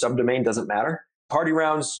 Subfolder or subdomain doesn't matter. Party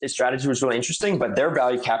Round's strategy was really interesting, but their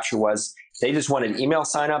value capture was they just wanted email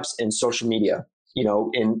signups and social media.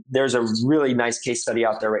 And there's a really nice case study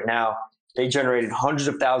out there right now. They generated hundreds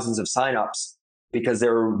of thousands of signups because they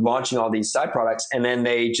were launching all these side products. And then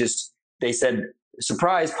they said,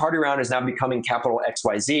 surprise, Party Round is now becoming Capital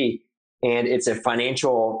XYZ. And it's a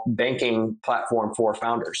financial banking platform for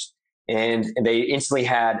founders. And they instantly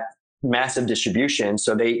had massive distribution.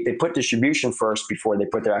 So they put distribution first before they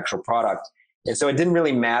put their actual product. And so it didn't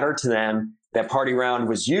really matter to them that Party Round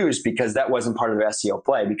was used because that wasn't part of their SEO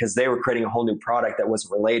play, because they were creating a whole new product that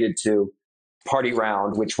wasn't related to Party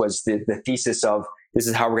Round, which was the thesis of this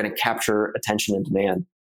is how we're going to capture attention and demand.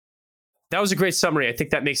 That was a great summary. I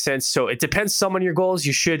think that makes sense. So it depends some on your goals.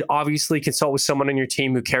 You should obviously consult with someone on your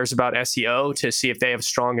team who cares about SEO to see if they have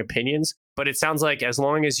strong opinions. But it sounds like as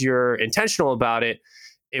long as you're intentional about it,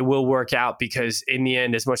 it will work out, because in the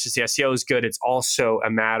end, as much as the SEO is good, it's also a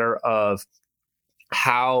matter of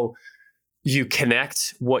how you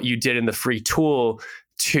connect what you did in the free tool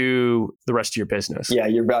to the rest of your business. Yeah,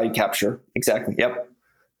 your value capture. Exactly. Yep.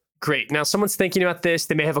 Great. Now, someone's thinking about this.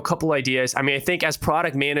 They may have a couple ideas. I mean, I think as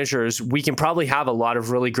product managers, we can probably have a lot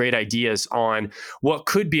of really great ideas on what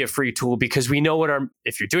could be a free tool, because we know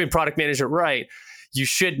if you're doing product management right, you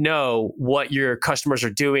should know what your customers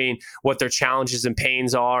are doing, what their challenges and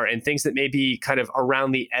pains are, and things that may be kind of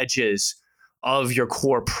around the edges of your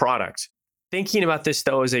core product. Thinking about this,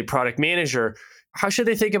 though, as a product manager, how should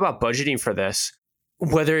they think about budgeting for this?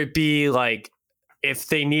 Whether it be like, if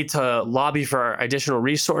they need to lobby for additional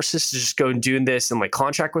resources to just go and do this and like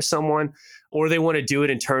contract with someone, or they want to do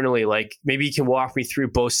it internally, like maybe you can walk me through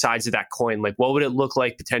both sides of that coin. Like, what would it look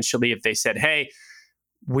like potentially if they said, hey,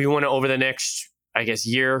 we want to, over the next, I guess,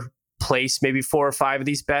 year, place maybe 4 or 5 of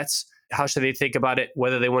these bets? How should they think about it,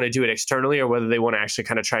 whether they want to do it externally or whether they want to actually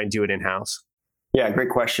kind of try and do it in-house? Yeah, great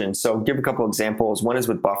question. So give a couple examples. One is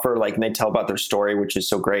with Buffer, like, and they tell about their story, which is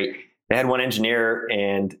so great. They had one engineer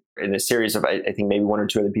and in a series of, I think maybe 1 or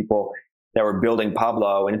 2 other people that were building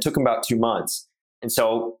Pablo, and it took them about 2 months. And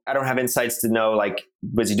so I don't have insights to know, like,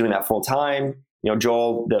 was he doing that full time? You know,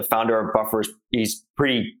 Joel, the founder of Buffer, he's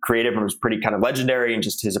pretty creative and was pretty kind of legendary in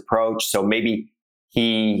just his approach. So maybe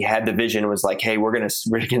he had the vision and was like, hey, we're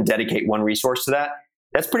gonna dedicate one resource to that.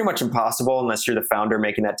 That's pretty much impossible unless you're the founder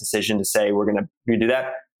making that decision to say, we're going to do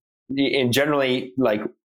that. And generally, like,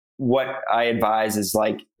 what I advise is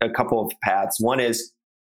like a couple of paths. One is,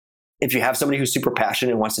 if you have somebody who's super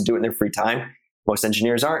passionate and wants to do it in their free time, most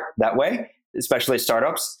engineers aren't that way, especially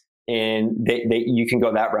startups, and you can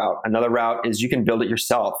go that route. Another route is you can build it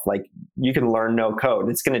yourself. Like, you can learn no code.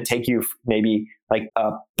 It's going to take you maybe like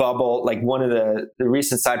a bubble, like one of the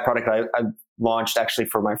recent side product I launched actually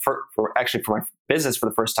for my business for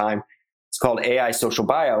the first time. It's called AI Social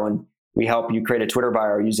Bio, and we help you create a Twitter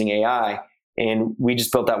bio using AI. And we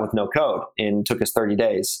just built that with no code, and it took us 30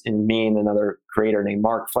 days. And me and another creator named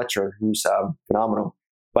Mark Fletcher, who's phenomenal.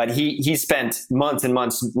 But he spent months and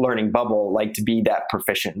months learning Bubble, like, to be that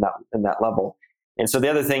proficient in that level. And so the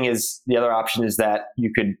other option is that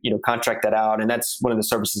you could, contract that out. And that's one of the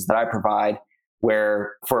services that I provide,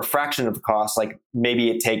 where for a fraction of the cost, like maybe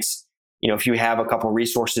it takes, if you have a couple of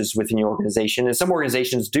resources within your organization, and some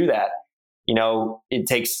organizations do that, it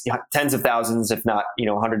takes tens of thousands, if not,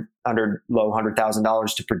 low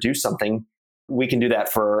 $100,000 to produce something. We can do that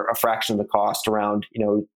for a fraction of the cost, around,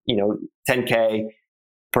 $10K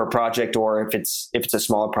per project, or if it's a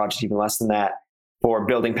smaller project, even less than that, for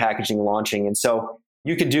building, packaging, and launching. And so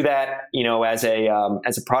you could do that, as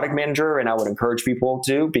a product manager, and I would encourage people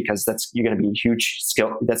to, because you're going to be a huge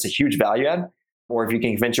skill. That's a huge value add. Or if you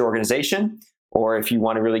can convince your organization, or if you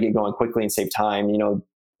want to really get going quickly and save time,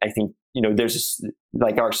 I think, there's just,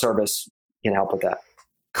 like, our service can help with that.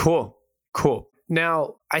 Cool.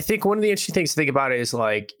 Now, I think one of the interesting things to think about is,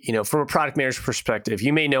 like, from a product manager perspective,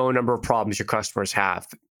 you may know a number of problems your customers have.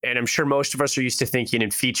 And I'm sure most of us are used to thinking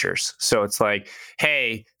in features. So it's like,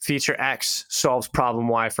 hey, feature X solves problem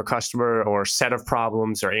Y for customer, or set of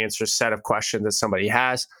problems, or answers set of questions that somebody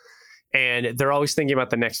has. And they're always thinking about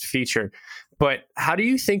the next feature. But how do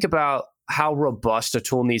you think about how robust a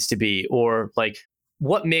tool needs to be, or like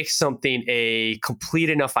what makes something a complete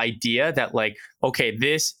enough idea that, like, okay,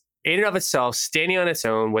 this in and of itself, standing on its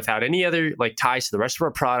own without any other like ties to the rest of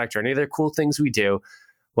our product or any other cool things we do,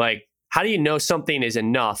 like, how do you know something is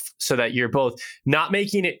enough so that you're both not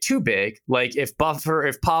making it too big? Like, if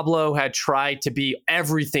Pablo had tried to be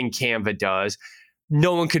everything Canva does,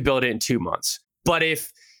 no one could build it in 2 months. But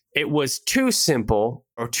if it was too simple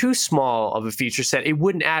or too small of a feature set, it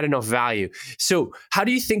wouldn't add enough value. So how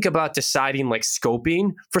do you think about deciding, like,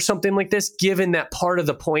 scoping for something like this, given that part of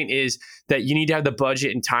the point is that you need to have the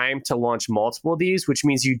budget and time to launch multiple of these, which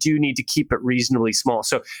means you do need to keep it reasonably small.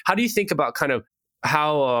 So how do you think about kind of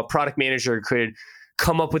how a product manager could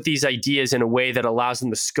come up with these ideas in a way that allows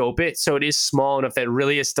them to scope it so it is small enough that it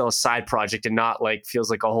really is still a side project and not like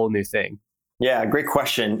feels like a whole new thing? Yeah, great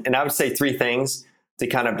question. And I would say 3 things to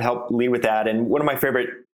kind of help lead with that. And one of my favorite,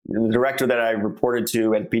 the director that I reported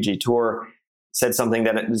to at PG Tour, said something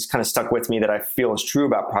that has kind of stuck with me that I feel is true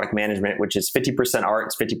about product management, which is 50% art,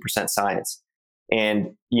 it's 50% science.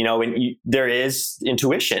 And, there is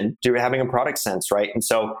intuition to having a product sense, right? And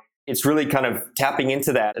so it's really kind of tapping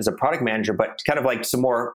into that as a product manager, but kind of like some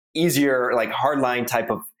more easier, like hardline type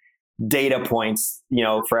of data points,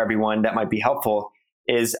 for everyone that might be helpful,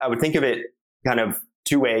 is I would think of it kind of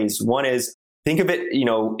 2 ways. One is, think of it,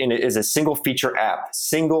 as a single feature app,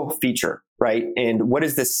 single feature, right? And what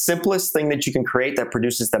is the simplest thing that you can create that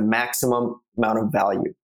produces the maximum amount of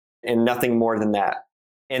value, and nothing more than that.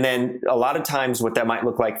 And then a lot of times what that might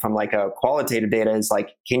look like from like a qualitative data is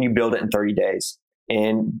like, can you build it in 30 days?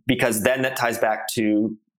 And because then that ties back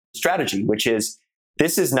to strategy, which is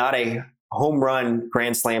this is not a home run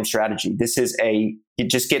grand slam strategy. This is you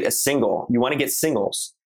just get a single. You want to get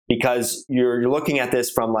singles because you're looking at this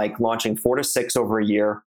from like launching 4 to 6 over a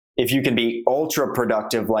year. If you can be ultra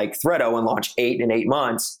productive like Threado and launch 8 in 8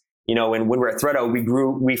 months, and when we were at Threado,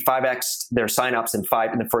 we 5x'd their signups in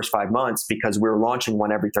the first 5 months because we were launching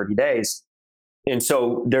one every 30 days. And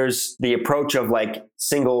so there's the approach of like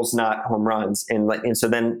singles, not home runs. And so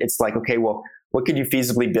then it's like, okay, well, what could you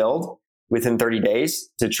feasibly build within 30 days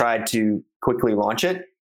to try to quickly launch it?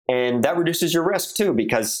 And that reduces your risk too,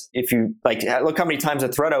 because if you look how many times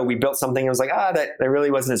at Threado, we built something and it was like, that really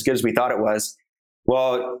wasn't as good as we thought it was.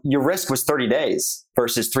 Well, your risk was 30 days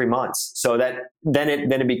versus 3 months. So that then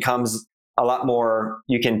it becomes a lot more,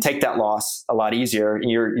 you can take that loss a lot easier.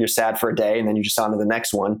 You're sad for a day and then you're just on to the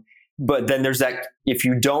next one. But then there's that, if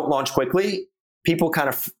you don't launch quickly, people kind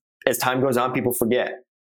of, as time goes on, people forget.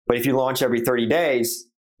 But if you launch every 30 days,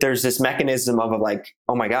 there's this mechanism of like,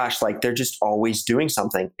 oh my gosh, like they're just always doing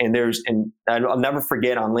something. And I'll never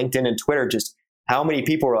forget on LinkedIn and Twitter, just how many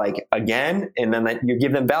people are like, again, and then you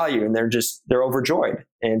give them value and they're overjoyed.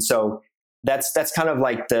 And so that's kind of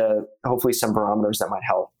like hopefully some barometers that might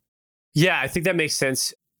help. Yeah, I think that makes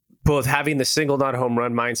sense. Both having the single not home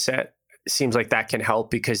run mindset seems like that can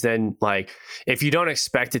help, because then like if you don't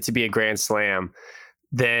expect it to be a grand slam,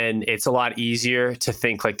 then it's a lot easier to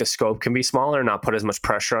think like the scope can be smaller, not put as much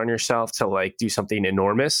pressure on yourself to like do something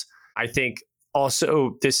enormous. I think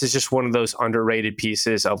also this is just one of those underrated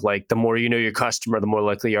pieces of like, the more you know your customer, the more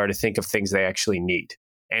likely you are to think of things they actually need.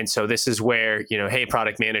 And so this is where, hey,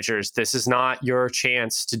 product managers, this is not your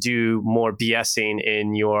chance to do more BSing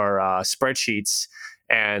in your spreadsheets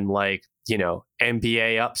and like,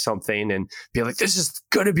 MBA up something and be like, this is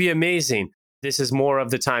going to be amazing. This is more of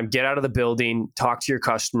the time, get out of the building, talk to your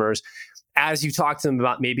customers. As you talk to them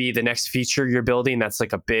about maybe the next feature you're building, that's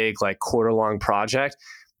like a big, like quarter-long project,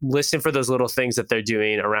 listen for those little things that they're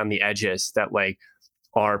doing around the edges that like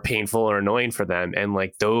are painful or annoying for them. And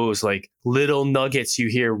like those like little nuggets you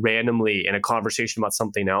hear randomly in a conversation about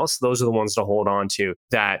something else, those are the ones to hold on to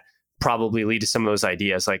that probably lead to some of those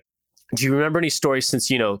ideas. Like, do you remember any stories since,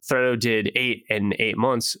 Threado did 8 in 8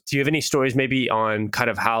 months? Do you have any stories maybe on kind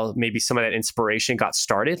of how maybe some of that inspiration got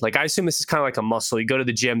started? Like, I assume this is kind of like a muscle. You go to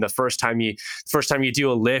the gym, the first time you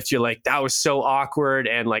do a lift, you're like, that was so awkward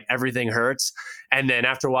and like everything hurts. And then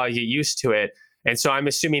after a while you get used to it. And so I'm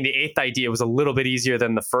assuming the 8th idea was a little bit easier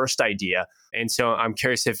than the first idea. And so I'm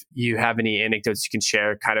curious if you have any anecdotes you can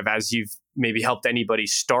share kind of as you've maybe helped anybody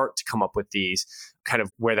start to come up with these, kind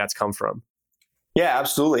of where that's come from. Yeah,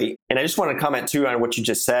 absolutely. And I just want to comment too on what you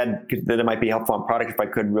just said, that it might be helpful on product if I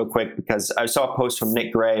could real quick, because I saw a post from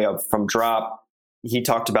Nick Gray from Drop. He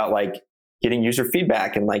talked about like getting user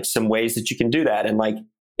feedback and like some ways that you can do that. And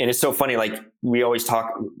it's so funny. Like we always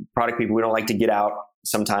talk product people, we don't like to get out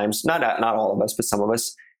sometimes, not all of us, but some of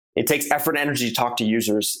us. It takes effort and energy to talk to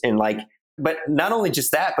users but not only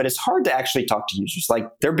just that, but it's hard to actually talk to users. Like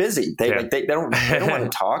they're busy. They don't want to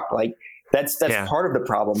talk. Like that's part of the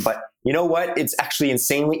problem. But you know what? It's actually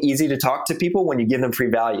insanely easy to talk to people when you give them free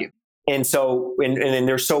value. And so, and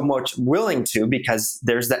they're so much willing to, because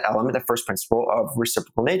there's that element, the first principle of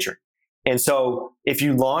reciprocal nature. And so if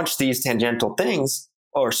you launch these tangential things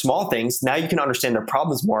or small things, now you can understand their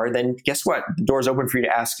problems more. Then guess what? The door's open for you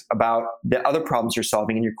to ask about the other problems you're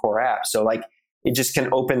solving in your core app. So like it just can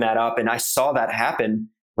open that up. And I saw that happen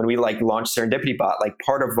when we like launched Serendipity Bot. Like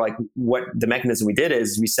part of like what the mechanism we did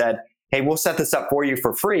is we said, hey, we'll set this up for you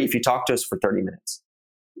for free if you talk to us for 30 minutes.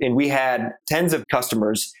 And we had tens of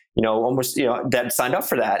customers, almost, that signed up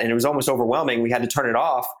for that. And it was almost overwhelming. We had to turn it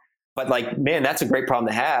off. But like, man, that's a great problem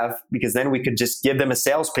to have, because then we could just give them a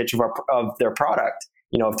sales pitch of their product,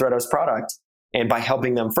 of Threado's product, and by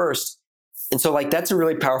helping them first. And so like, that's a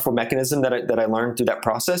really powerful mechanism that I learned through that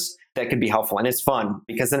process that could be helpful. And it's fun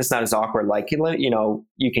because then it's not as awkward. Like,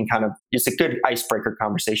 you can kind of, it's a good icebreaker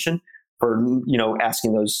conversation for,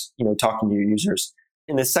 asking those, talking to your users.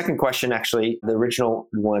 And the second question, actually, the original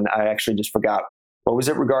one, I actually just forgot. What was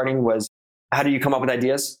it regarding was, how do you come up with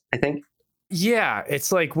ideas, I think? Yeah,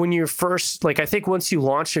 it's like when you're first, like I think once you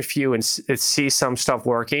launch a few and see some stuff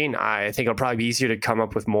working, I think it'll probably be easier to come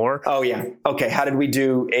up with more. Oh yeah. Okay. How did we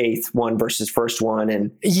do 8th one versus first one?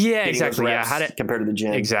 And yeah, exactly. Yeah. How did compared to the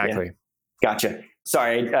gym? Exactly. Yeah. Gotcha.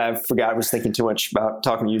 Sorry, I forgot. I was thinking too much about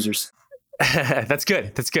talking to users. That's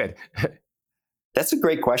good. That's a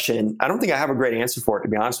great question. I don't think I have a great answer for it, to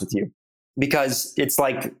be honest with you. Because it's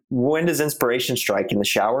like, when does inspiration strike? In the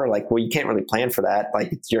shower? Like, well, you can't really plan for that.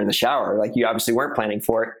 Like, you're in the shower. Like, you obviously weren't planning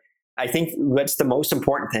for it. I think that's the most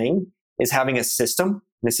important thing is having a system,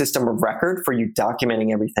 a system of record for you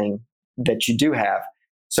documenting everything that you do have.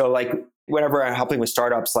 So like whenever I'm helping with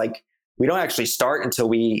startups, like we don't actually start until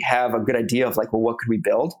we have a good idea of like, well, what could we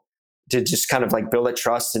build to just kind of like build that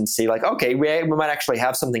trust and see like, okay, we might actually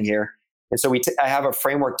have something here. And so I have a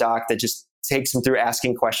framework doc that just takes them through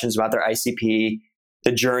asking questions about their ICP,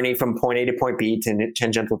 the journey from point A to point B to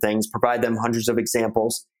tangential things, provide them hundreds of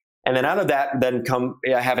examples. And then out of that,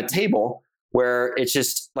 I have a table where it's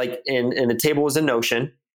just like in the table is in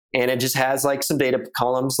Notion, and it just has like some data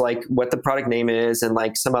columns, like what the product name is and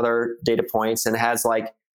like some other data points, and it has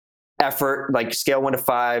like effort, like scale 1 to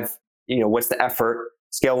 5, what's the effort?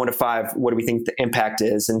 Scale 1 to 5, what do we think the impact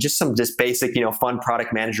is? And just some basic, fun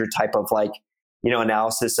product manager type of like,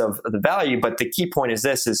 analysis of the value. But the key point is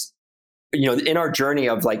this is, in our journey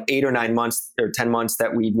of like 8 or 9 months or 10 months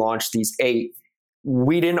that we launched these 8,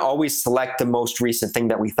 we didn't always select the most recent thing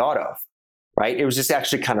that we thought of, right? It was just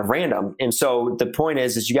actually kind of random. And so the point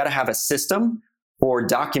is you got to have a system for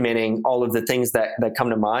documenting all of the things that come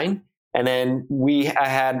to mind. And then I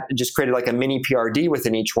had just created like a mini PRD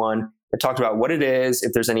within each one that talked about what it is,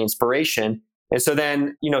 if there's any inspiration. And so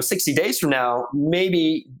then, 60 days from now,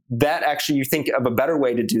 maybe that actually you think of a better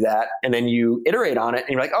way to do that. And then you iterate on it and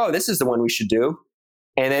you're like, oh, this is the one we should do.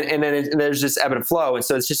 And then there's this ebb and flow. And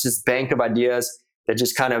so it's just this bank of ideas that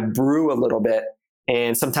just kind of brew a little bit.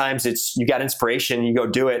 And sometimes you got inspiration, you go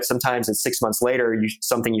do it. Sometimes it's 6 months later,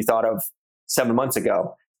 something you thought of 7 months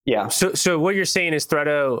ago. Yeah. So what you're saying is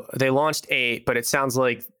Threado, they launched 8, but it sounds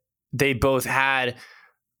like they both had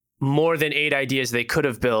more than 8 ideas they could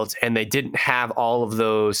have built, and they didn't have all of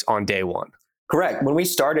those on day one. Correct. When we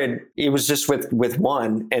started, it was just with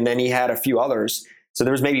one, and then he had a few others. So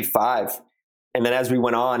there was maybe 5. And then as we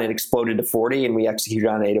went on, it exploded to 40, and we executed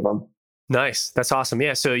on 8 of them. Nice. That's awesome.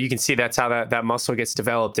 Yeah. So you can see that's how that muscle gets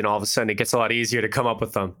developed, and all of a sudden it gets a lot easier to come up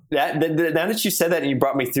with them. Now that you said that and you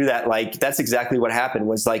brought me through that, like that's exactly what happened.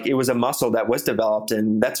 Was like it was a muscle that was developed,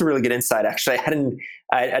 and that's a really good insight. Actually,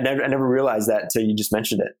 I never realized that until you just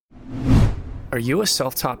mentioned it. Are you a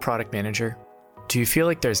self-taught product manager? Do you feel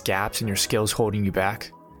like there's gaps in your skills holding you back?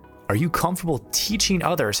 Are you comfortable teaching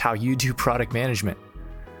others how you do product management?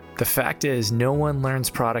 The fact is, no one learns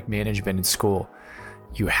product management in school.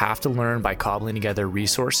 You have to learn by cobbling together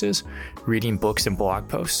resources, reading books and blog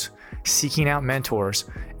posts, seeking out mentors,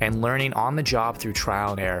 and learning on the job through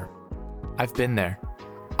trial and error. I've been there.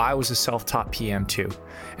 I was a self-taught PM too,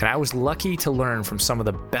 and I was lucky to learn from some of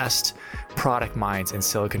the best product minds in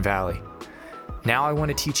Silicon Valley. Now I want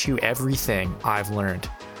to teach you everything I've learned.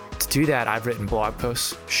 To do that, I've written blog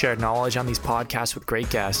posts, shared knowledge on these podcasts with great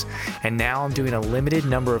guests, and now I'm doing a limited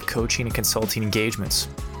number of coaching and consulting engagements.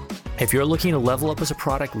 If you're looking to level up as a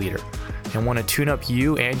product leader and want to tune up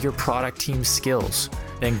you and your product team's skills,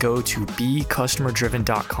 then go to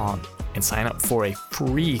becustomer-driven.com and sign up for a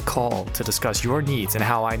free call to discuss your needs and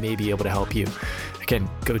how I may be able to help you. Again,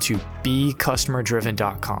 go to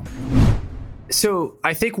becustomer-driven.com. So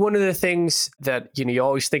I think one of the things that you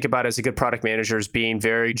always think about as a good product manager is being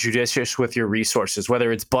very judicious with your resources,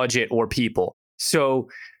 whether it's budget or people. So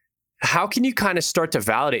how can you kind of start to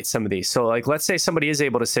validate some of these? So like, let's say somebody is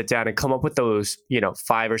able to sit down and come up with those,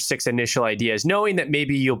 5 or 6 initial ideas, knowing that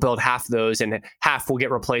maybe you'll build half of those and half will get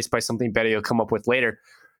replaced by something better you'll come up with later.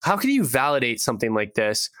 How can you validate something like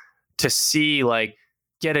this to see, like,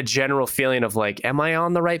 get a general feeling of like, am I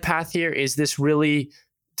on the right path here? Does this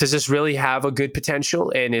really have a good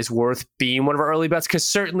potential and is worth being one of our early bets? Because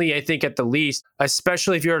certainly I think at the least,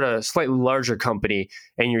 especially if you're at a slightly larger company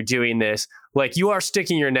and you're doing this, like you are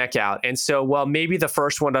sticking your neck out. And so while maybe the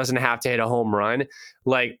first one doesn't have to hit a home run,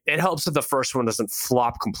 like it helps if the first one doesn't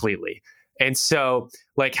flop completely. And so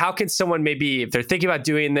like, how can someone maybe, if they're thinking about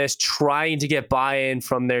doing this, trying to get buy-in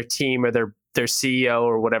from their team or their CEO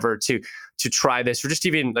or whatever to try this, or just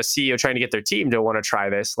even a CEO trying to get their team to want to try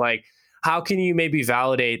this, like, how can you maybe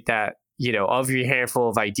validate that, of your handful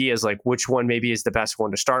of ideas, like which one maybe is the best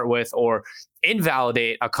one to start with, or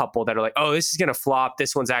invalidate a couple that are like, oh, this is going to flop.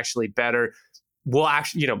 This one's actually better. We'll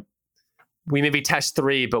actually, we maybe test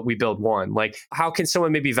 3, but we build 1. Like, how can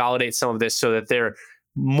someone maybe validate some of this so that they're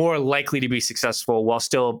more likely to be successful while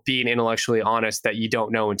still being intellectually honest that you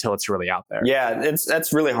don't know until it's really out there? Yeah,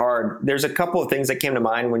 that's really hard. There's a couple of things that came to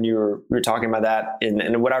mind when you were talking about that.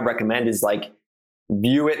 And what I recommend is like,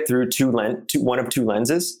 view it through one of two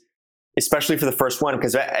lenses, especially for the first one,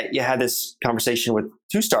 because you had this conversation with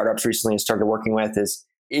 2 startups recently and started working with is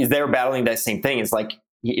they're battling that same thing. It's like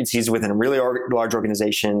he's within a really large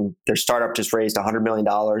organization. Their startup just raised $100 million.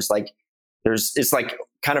 Like it's like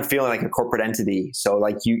kind of feeling like a corporate entity. So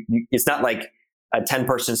like you it's not like a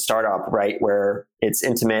 10-person startup, right? Where it's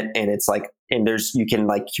intimate and it's like, and you can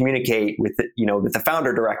like communicate with with the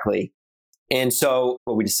founder directly. And so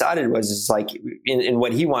what we decided is like, in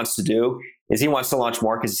what he wants to do is he wants to launch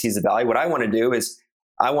more because he sees the value. What I want to do is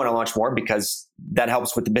I want to launch more because that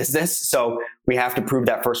helps with the business. So we have to prove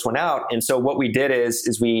that first one out. And so what we did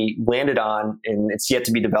is we landed on, and it's yet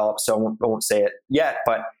to be developed, so I won't say it yet,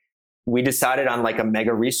 but we decided on like a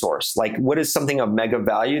mega resource. Like, what is something of mega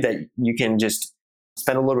value that you can just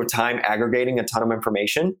spend a little time aggregating a ton of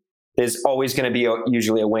information is always going to be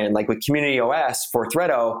usually a win. Like with Community OS for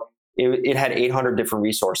Threado, it had 800 different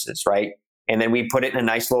resources, right? And then we put it in a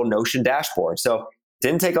nice little Notion dashboard. So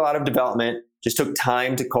didn't take a lot of development, just took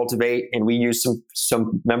time to cultivate. And we used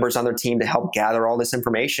some members on their team to help gather all this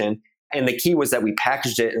information. And the key was that we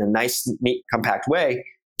packaged it in a nice, neat, compact way.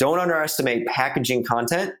 Don't underestimate packaging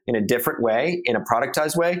content in a different way, in a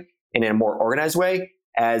productized way, and in a more organized way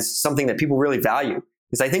as something that people really value.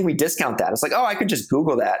 Because I think we discount that. It's like, oh, I could just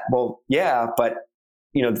Google that. Well, yeah, but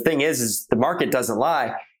the thing is the market doesn't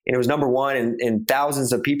lie. And it was number one, and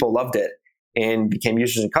thousands of people loved it and became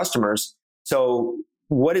users and customers. So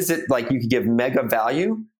what is it like you could give mega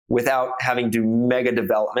value without having to do mega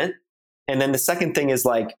development? And then the second thing is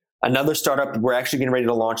like another startup, we're actually getting ready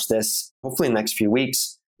to launch this hopefully in the next few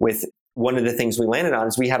weeks. With one of the things we landed on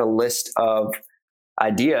is we had a list of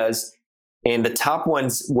ideas, and the top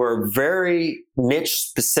ones were very niche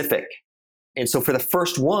specific. And so for the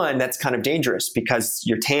first one, that's kind of dangerous because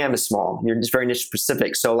your TAM is small. You're just very niche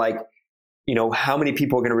specific. So like, how many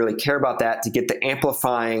people are going to really care about that to get the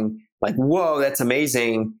amplifying, like, whoa, that's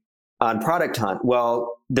amazing on Product Hunt?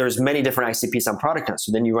 Well, there's many different ICPs on Product Hunt.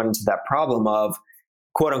 So then you run into that problem of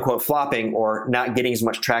quote unquote flopping or not getting as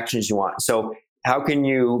much traction as you want. So how can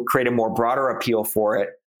you create a more broader appeal for it,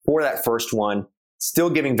 for that first one, still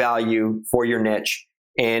giving value for your niche?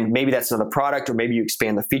 And maybe that's another product, or maybe you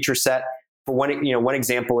expand the feature set. For one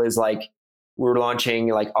example is like we're launching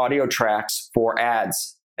like audio tracks for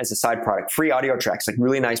ads as a side product, free audio tracks, like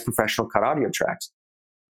really nice professional cut audio tracks.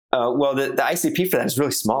 Well, the ICP for that is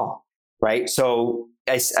really small, right? So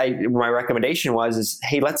my recommendation is,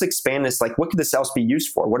 hey, let's expand this. Like, what could this else be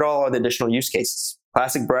used for? What are all the additional use cases?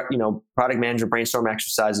 Classic, product manager brainstorm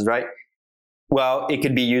exercises, right? Well, it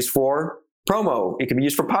could be used for promo. It could be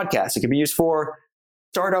used for podcasts. It could be used for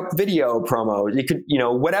startup video promo. You could,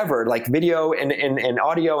 whatever, like video and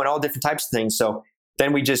audio and all different types of things. So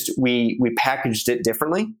then we packaged it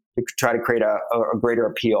differently to try to create a greater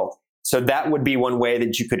appeal. So that would be one way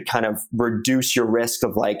that you could kind of reduce your risk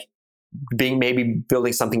of like maybe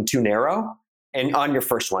building something too narrow and on your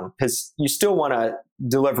first one, because you still want to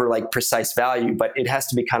deliver like precise value, but it has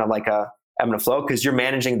to be kind of like a ebb and flow because you're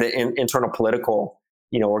managing the internal political,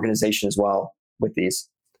 organization as well with these.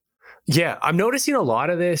 Yeah, I'm noticing a lot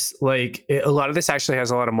of this actually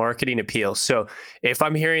has a lot of marketing appeal. So if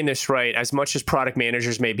I'm hearing this right, as much as product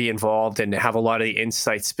managers may be involved and have a lot of the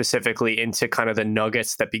insights specifically into kind of the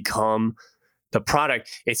nuggets that become the product,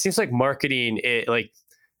 it seems like marketing,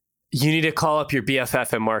 you need to call up your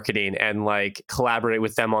BFF in marketing and like collaborate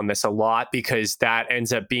with them on this a lot, because that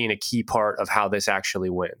ends up being a key part of how this actually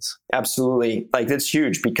wins. Absolutely. Like that's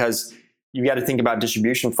huge because you got to think about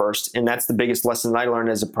distribution first. And that's the biggest lesson I learned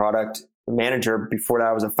as a product manager. Before that,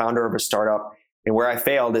 I was a founder of a startup. And where I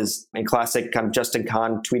failed is in classic kind of Justin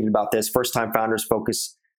Kahn tweeted about this. First time founders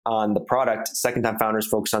focus on the product. Second time founders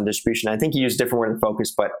focus on distribution. I think he used a different word than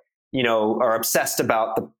focus, but, are obsessed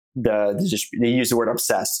about they use the word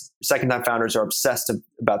obsessed. Second time founders are obsessed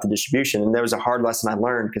about the distribution. And there was a hard lesson I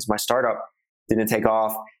learned because my startup didn't take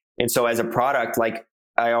off. And so as a product, like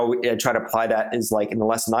I try to apply that is like in the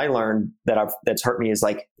lesson I learned that's hurt me is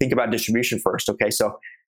like, think about distribution first. Okay. So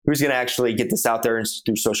who's going to actually get this out there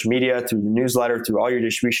through social media, through the newsletter, through all your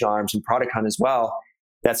distribution arms and Product Hunt as well?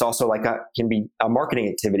 That's also like can be a marketing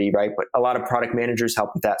activity, right? But a lot of product managers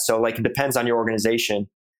help with that. So like it depends on your organization.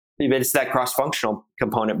 It's that cross-functional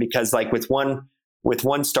component because like with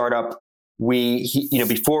one startup,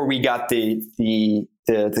 before we got the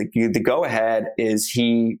go ahead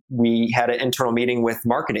we had an internal meeting with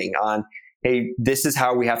marketing on, hey, this is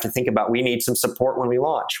how we have to think about, we need some support when we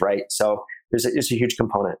launch, right? So it's a huge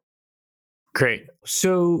component. Great.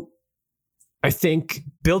 So I think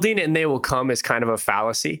building and they will come is kind of a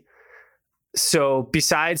fallacy. So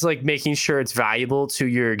besides like making sure it's valuable to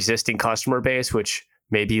your existing customer base, which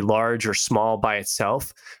may be large or small by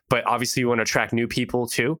itself, but obviously you want to attract new people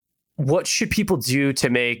too. What should people do to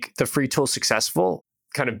make the free tool successful?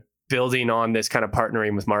 Kind of building on this kind of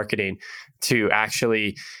partnering with marketing to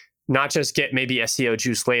actually not just get maybe SEO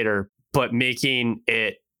juice later, but making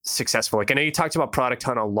it successful. Like I know you talked about Product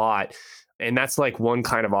Hunt a lot. And that's like one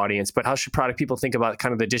kind of audience. But how should product people think about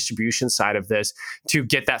kind of the distribution side of this to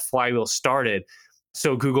get that flywheel started?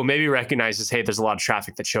 So Google maybe recognizes, hey, there's a lot of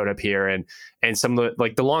traffic that showed up here, and some of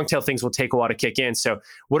the long tail things will take a while to kick in. So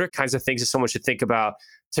what are kinds of things that someone should think about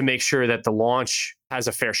to make sure that the launch has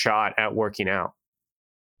a fair shot at working out?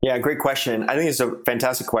 Yeah, great question. I think it's a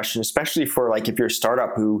fantastic question, especially for like if you're a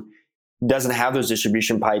startup who doesn't have those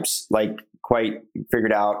distribution pipes like quite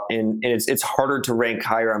figured out, and it's harder to rank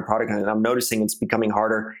higher on product. And I'm noticing it's becoming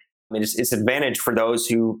harder. I mean, it's advantage for those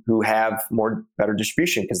who have better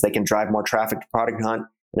distribution because they can drive more traffic to Product Hunt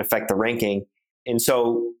and affect the ranking. And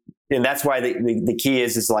that's why the key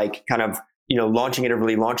is like kind of, launching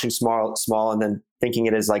iteratively, launching small, and then thinking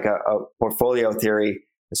it as like a portfolio theory,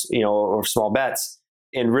 or small bets,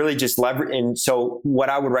 and really just leverage. And so what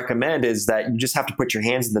I would recommend is that you just have to put your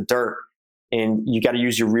hands in the dirt, and you got to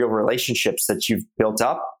use your real relationships that you've built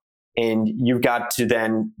up. And you've got to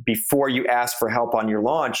then, before you ask for help on your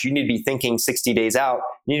launch, you need to be thinking 60 days out.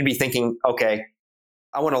 You need to be thinking, okay,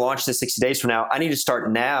 I want to launch this 60 days from now. I need to start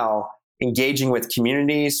now engaging with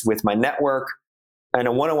communities, with my network on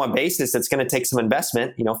a one-on-one basis. That's going to take some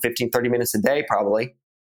investment, 15, 30 minutes a day probably,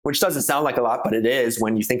 which doesn't sound like a lot, but it is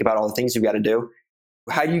when you think about all the things you've got to do.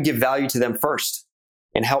 How do you give value to them first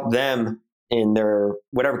and help them in their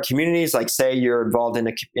whatever communities? Like say you're involved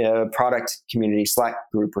in a product community Slack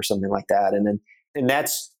group or something like that. And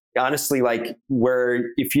that's honestly like where,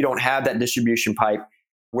 if you don't have that distribution pipe,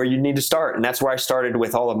 where you need to start. And that's where I started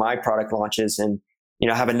with all of my product launches, and,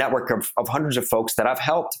 have a network of hundreds of folks that I've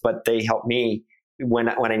helped, but they help me when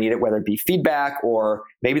I need it, whether it be feedback or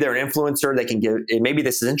maybe they're an influencer. They can give, maybe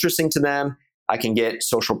this is interesting to them. I can get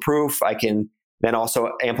social proof. I can then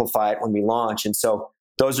also amplify it when we launch. And so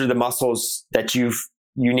those are the muscles that you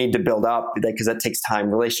need to build up, because that takes time.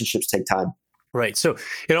 Relationships take time. Right. So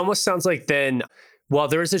it almost sounds like then, while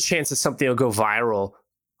there is a chance that something will go viral,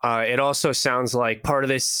 it also sounds like part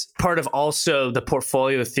of also the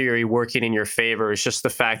portfolio theory working in your favor is just the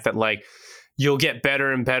fact that like you'll get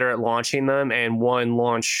better and better at launching them, and one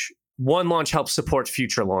launch helps support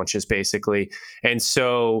future launches basically. And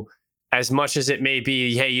so as much as it may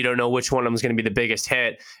be, hey, you don't know which one of them is going to be the biggest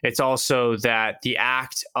hit, it's also that the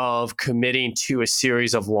act of committing to a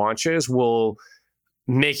series of launches will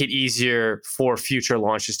make it easier for future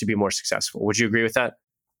launches to be more successful. Would you agree with that?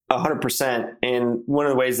 100%. And one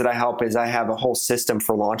of the ways that I help is I have a whole system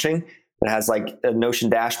for launching that has like a Notion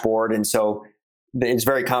dashboard. And so it's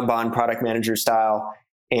very Kanban product manager style.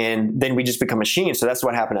 And then we just become machines. So that's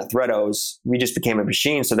what happened at Threados. We just became a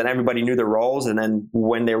machine. So then everybody knew their roles, and then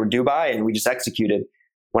when they were due by, and we just executed.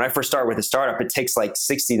 When I first started with a startup, it takes like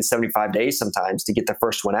 60 to 75 days sometimes to get the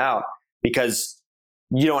first one out, because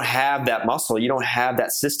you don't have that muscle. You don't have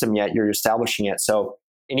that system yet. You're establishing it. So,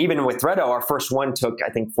 and even with Threado, our first one took, I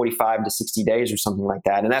think, 45 to 60 days or something like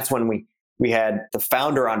that. And that's when we had the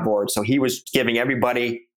founder on board. So he was giving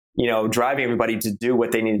everybody, driving everybody to do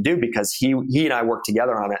what they need to do, because he and I worked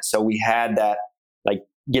together on it. So we had that like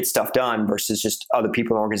get stuff done versus just other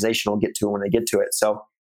people in the organization will get to it when they get to it. So,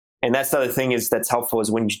 and that's the other thing that's helpful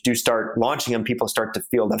is when you do start launching them, people start to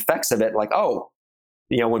feel the effects of it. Like, oh,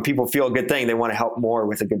 when people feel a good thing, they want to help more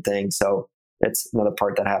with a good thing. So that's another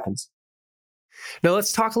part that happens. Now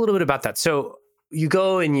let's talk a little bit about that. So you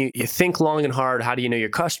go and you think long and hard. How do you know your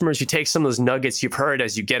customers? You take some of those nuggets you've heard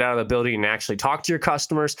as you get out of the building and actually talk to your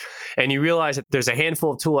customers, and you realize that there's a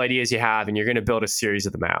handful of tool ideas you have, and you're going to build a series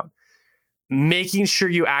of them out. Making sure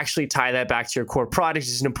you actually tie that back to your core product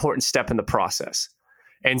is an important step in the process.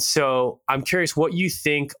 And so I'm curious what you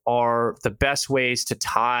think are the best ways to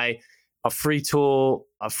tie a free tool,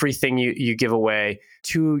 a free thing you give away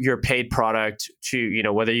to your paid product, to,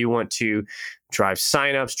 whether you want to drive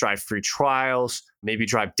signups, drive free trials, maybe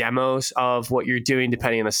drive demos of what you're doing,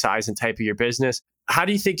 depending on the size and type of your business. How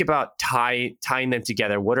do you think about tying them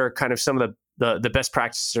together? What are kind of some of the best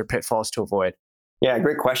practices or pitfalls to avoid? Yeah,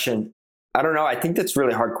 great question. I don't know. I think that's a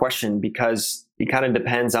really hard question, because it kind of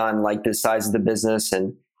depends on like the size of the business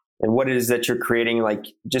and what it is that you're creating. Like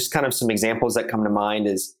just kind of some examples that come to mind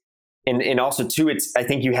is, and also too, I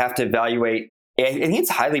think you have to evaluate. I think it's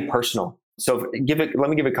highly personal. So let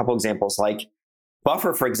me give a couple examples. Like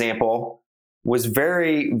Buffer, for example, was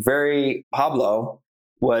very, very, Pablo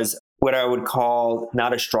was what I would call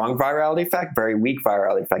not a strong virality effect, very weak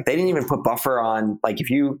virality effect. They didn't even put Buffer on. Like if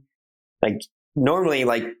you, like normally,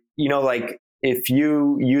 like, like if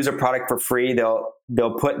you use a product for free,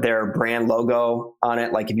 they'll put their brand logo on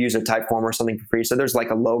it. Like if you use a Typeform or something for free. So there's like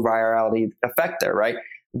a low virality effect there, right?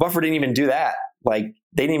 Buffer didn't even do that. Like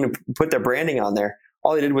they didn't even put their branding on there.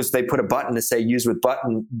 All they did was they put a button to say use with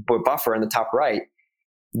Buffer in the top right.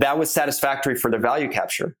 That was satisfactory for their value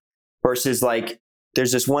capture. versus like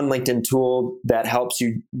there's this one LinkedIn tool that helps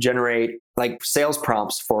you generate like sales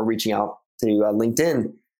prompts for reaching out to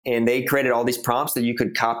LinkedIn. And they created all these prompts that you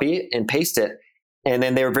could copy and paste it. And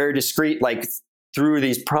then they were very discreet, like through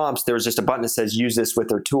these prompts, there was just a button that says use this with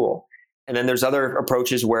their tool. And then there's other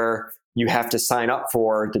approaches where you have to sign up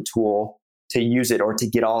for the tool to use it or to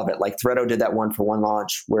get all of it. Like Threado did that one for one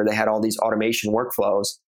launch where they had all these automation workflows.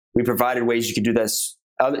 We provided ways you could do this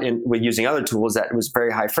with using other tools that was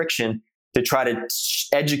very high friction to try to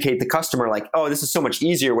educate the customer like, oh, this is so much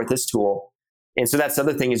easier with this tool. And so that's the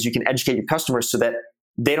other thing is you can educate your customers so that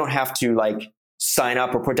they don't have to like sign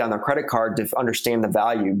up or put down their credit card to understand the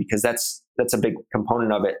value, because that's a big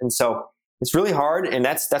component of it. And so it's really hard. And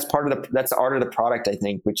that's the art of the product, I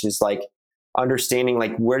think, which is like understanding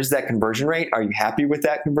like, where's that conversion rate? Are you happy with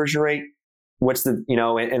that conversion rate? What's the,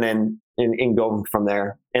 and then going from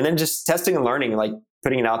there. And then just testing and learning, like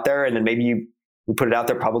putting it out there. And then maybe you put it out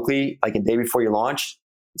there publicly, like a day before you launch,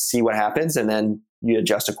 see what happens, and then you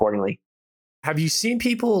adjust accordingly. Have you seen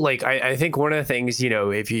people like, I think one of the things,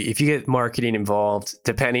 if you get marketing involved,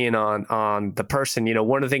 depending on the person,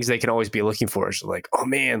 one of the things they can always be looking for is like, oh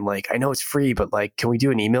man, like I know it's free, but like, can we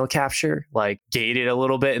do an email capture, like gate it a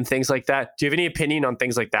little bit and things like that? Do you have any opinion on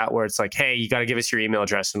things like that where it's like, hey, you got to give us your email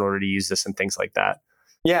address in order to use this and things like that?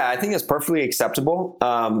 Yeah, I think that's perfectly acceptable,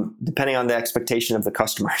 depending on the expectation of the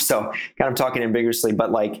customer. So kind of talking ambiguously,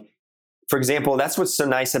 but like, for example, that's what's so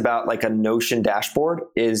nice about like a Notion dashboard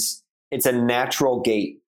is it's a natural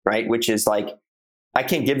gate, right? Which is like, I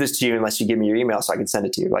can't give this to you unless you give me your email so I can send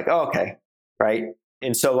it to you. Like, oh, okay, right?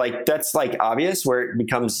 And so like, that's like obvious. Where it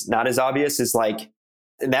becomes not as obvious is like,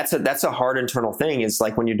 and that's a hard internal thing is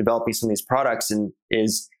like when you're developing some of these products and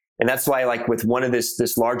that's why like with one of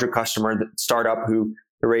this larger customer, the startup who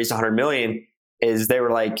raised 100 million, is they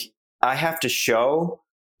were like, I have to show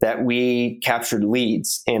that we captured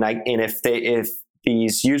leads. And if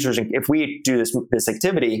these users, if we do this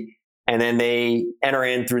activity and then they enter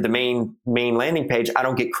in through the main landing page, I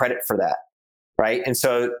don't get credit for that. Right. And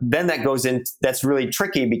so then that's really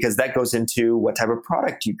tricky because that goes into what type of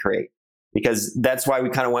product you create, because that's why we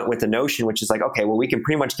kind of went with the Notion, which is like, okay, well, we can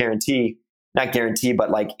pretty much not guarantee,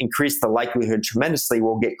 but like increase the likelihood tremendously.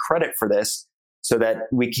 We'll get credit for this so that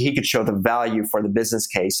he could show the value for the business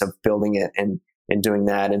case of building it and doing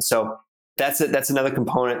that. And so that's another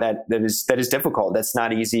component that is difficult. That's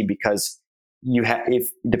not easy because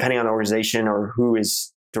depending on the organization or who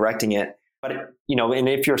is directing it. But and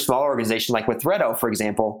if you're a smaller organization, like with Threado, for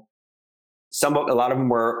example, all of them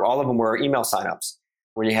were email signups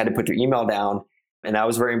where you had to put your email down, and that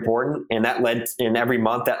was very important. And that led every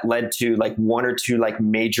month that led to like one or two like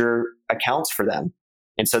major accounts for them.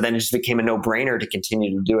 And so then it just became a no-brainer to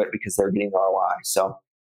continue to do it because they're getting ROI. So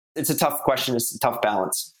it's a tough question. It's a tough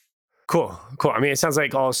balance. Cool. I mean, it sounds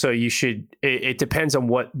like also it depends on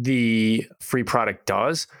what the free product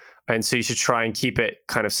does. And so you should try and keep it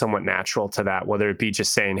kind of somewhat natural to that, whether it be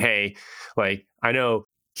just saying, hey, like I know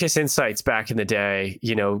Kiss Insights back in the day,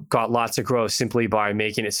 got lots of growth simply by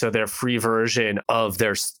making it so their free version of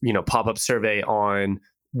their, pop-up survey on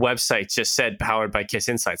websites just said powered by Kiss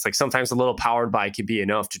Insights. Like sometimes a little powered by could be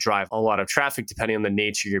enough to drive a lot of traffic depending on the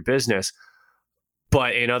nature of your business.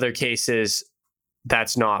 But in other cases,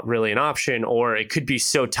 that's not really an option, or it could be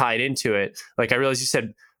so tied into it. Like I realized you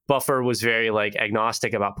said Buffer was very like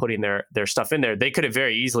agnostic about putting their stuff in there. They could have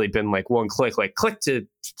very easily been like one click, like click to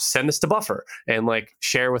send this to Buffer and like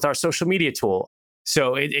share with our social media tool.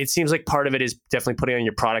 So it seems like part of it is definitely putting on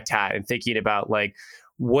your product hat and thinking about like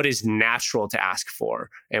what is natural to ask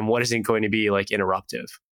for and what isn't going to be like interruptive.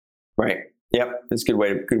 Right. Yep. That's a good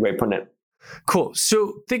way of putting it. Cool.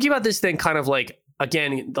 So thinking about this thing kind of like,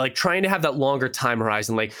 again, like trying to have that longer time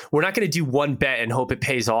horizon, like we're not going to do one bet and hope it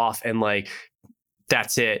pays off and like,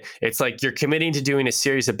 that's it. It's like you're committing to doing a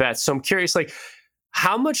series of bets. So I'm curious, like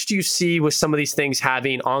how much do you see with some of these things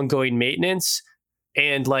having ongoing maintenance?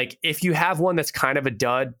 And like, if you have one that's kind of a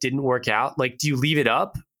dud, didn't work out, like, do you leave it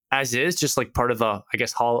up as is, just like part of the, I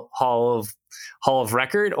guess, hall of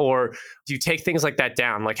record, or do you take things like that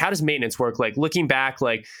down? Like, how does maintenance work? Like looking back,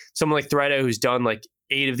 like someone like Threado who's done like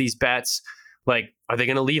 8 of these bets, like, are they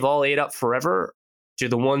going to leave all 8 up forever? Do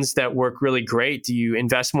the ones that work really great, do you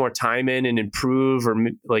invest more time in and improve or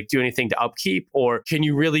like do anything to upkeep? Or can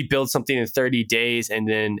you really build something in 30 days and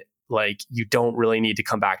then like you don't really need to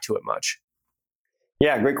come back to it much?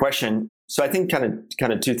 Yeah, great question. So I think kind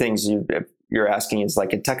of two things you're asking is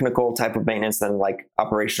like a technical type of maintenance, then like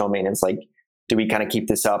operational maintenance. Like, do we kind of keep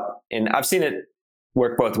this up? And I've seen it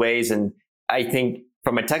work both ways. And I think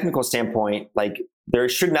from a technical standpoint, like there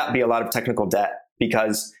should not be a lot of technical debt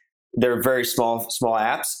because they're very small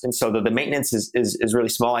apps. And so the maintenance is really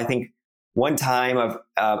small. I think one time out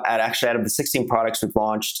of the 16 products we've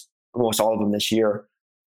launched, almost all of them this year,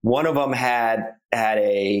 one of them had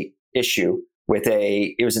a issue with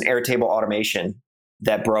it was an Airtable automation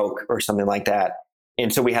that broke or something like that.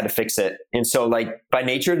 And so we had to fix it. And so like by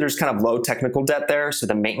nature, there's kind of low technical debt there. So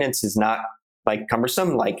the maintenance is not like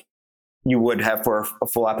cumbersome like you would have for a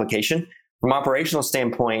full application. From an operational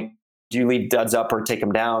standpoint, do you leave duds up or take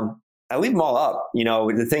them down? I leave them all up.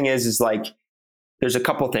 The thing is like, there's a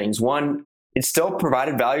couple things. One, it still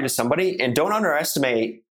provided value to somebody, and don't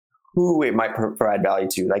underestimate who it might provide value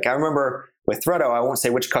to. Like I remember with Threado, I won't say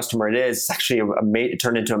which customer it is. It's actually it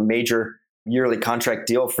turned into a major yearly contract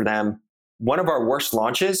deal for them. One of our worst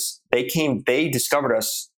launches, they discovered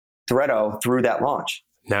us, Threado, through that launch.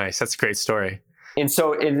 Nice. That's a great story. And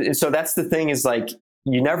so that's the thing is like,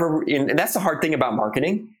 and that's the hard thing about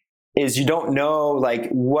marketing is you don't know like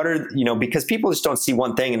what are, because people just don't see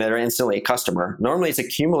one thing and they're instantly a customer. Normally it's a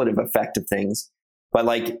cumulative effect of things, but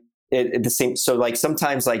like the same. So like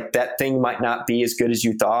sometimes like that thing might not be as good as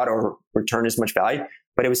you thought or return as much value,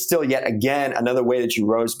 but it was still yet again, another way that you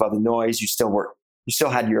rose above the noise. You still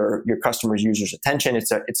had your customers, users' attention.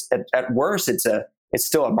 It's at worst, it's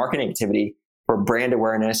still a marketing activity for brand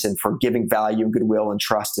awareness and for giving value and goodwill and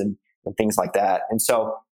trust and things like that. And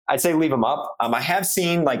so I'd say leave them up. I have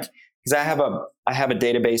seen like, because I have a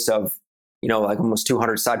database of, like almost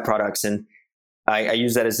 200 side products, and I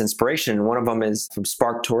use that as inspiration. One of them is from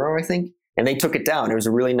Spark Toro, I think, and they took it down. It was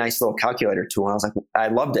a really nice little calculator tool. And I was like, I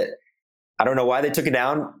loved it. I don't know why they took it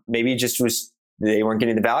down. Maybe it just they weren't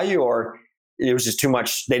getting the value, or it was just too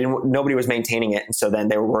much. Nobody was maintaining it. And so then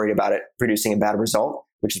they were worried about it producing a bad result,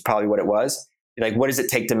 which is probably what it was. Like, what does it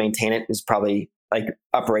take to maintain it is probably like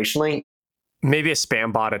operationally. Maybe a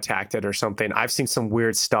spam bot attacked it or something. I've seen some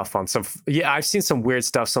weird stuff I've seen some weird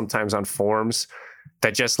stuff sometimes on forums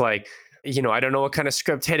that just like, I don't know what kind of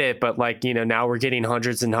script hit it, but like, now we're getting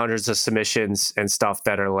hundreds and hundreds of submissions and stuff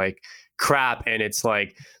that are like crap. And it's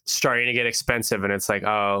like starting to get expensive. And it's like,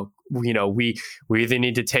 oh, we either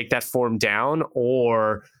need to take that form down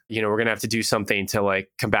or, we're going to have to do something to like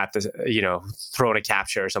combat this, throw in a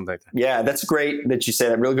capture or something like that. Yeah, that's great that you say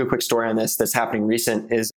that. Really good quick story on this that's happening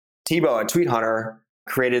recent is Tebow, a tweet hunter,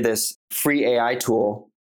 created this free AI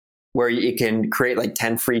tool where you can create like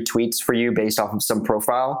 10 free tweets for you based off of some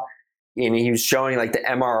profile. And he was showing like the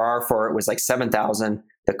MRR for it was like 7,000.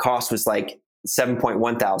 The cost was like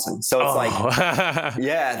 7.1 thousand. So it's like,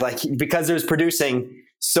 yeah, like because it was producing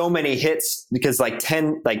so many hits because like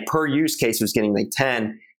 10, like per use case was getting like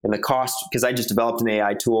 10, and the cost, because I just developed an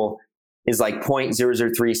AI tool, is like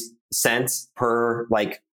 0.003 cents per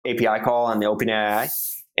like API call on the OpenAI.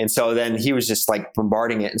 And so then he was just like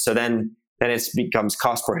bombarding it. And so then it becomes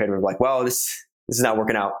cost prohibitive. Like, well, this is not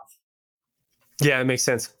working out. Yeah, it makes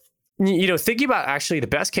sense. Thinking about actually the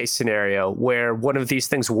best case scenario where one of these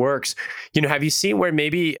things works, have you seen where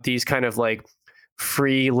maybe these kind of like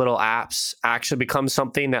free little apps actually become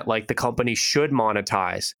something that like the company should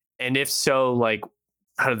monetize? And if so, like,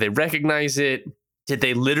 how do they recognize it? Did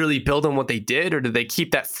they literally build on what they did, or did they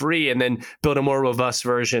keep that free and then build a more robust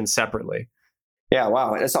version separately? Yeah,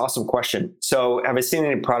 wow, that's an awesome question. So have I seen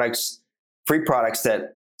any free products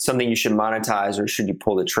that something you should monetize, or should you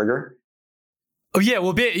pull the trigger? Oh, yeah.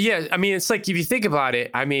 Well, yeah. I mean, it's like, if you think about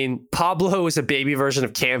it, I mean, Pablo is a baby version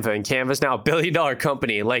of Canva, and Canva is now $1 billion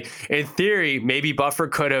company. Like, in theory, maybe Buffer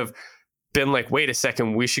could have been like, wait a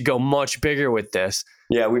second, we should go much bigger with this.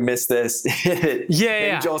 Yeah, we missed this.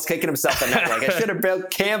 Yeah. Joel's kicking himself in that. Like, I should have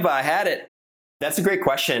built Canva. I had it. That's a great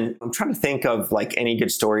question. I'm trying to think of like any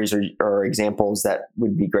good stories or examples that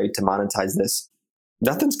would be great to monetize this.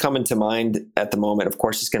 Nothing's coming to mind at the moment. Of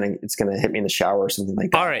course, it's gonna hit me in the shower or something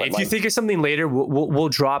like that. All right. If you think of something later, we'll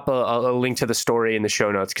drop a link to the story in the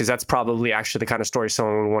show notes, because that's probably actually the kind of story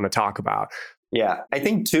someone would want to talk about. Yeah, I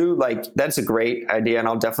think too, like that's a great idea, and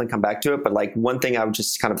I'll definitely come back to it. But like one thing I would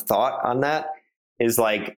just kind of thought on that is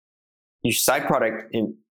like your side product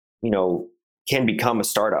can become a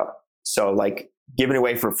startup. So like giving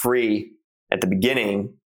away for free at the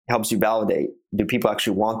beginning helps you validate, do people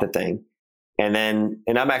actually want the thing? And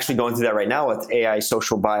I'm actually going through that right now with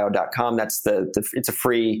AIsocialbio.com. That's it's a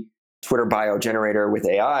free Twitter bio generator with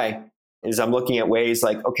AI. Is I'm looking at ways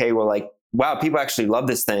like, okay, well, like, wow, people actually love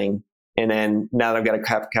this thing. And then now that I've got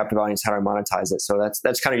a captive audience, how do I monetize it? So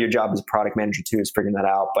that's kind of your job as a product manager too, is figuring that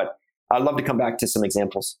out. But I'd love to come back to some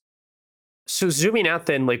examples. So zooming out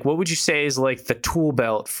then, like, what would you say is like the tool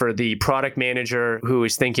belt for the product manager who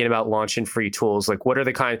is thinking about launching free tools? Like, what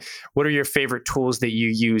are your favorite tools that you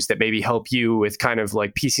use that maybe help you with kind of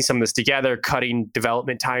like piecing some of this together, cutting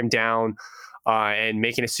development time down, and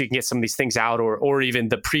making it so you can get some of these things out, or even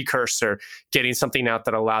the precursor, getting something out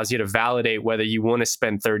that allows you to validate whether you want to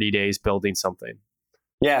spend 30 days building something?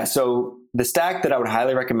 Yeah. So the stack that I would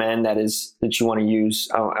highly recommend that you want to use,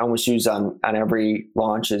 I almost use on every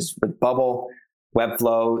launch, is with Bubble,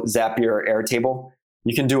 Webflow, Zapier, Airtable.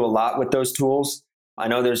 You can do a lot with those tools. I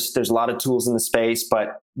know there's a lot of tools in the space,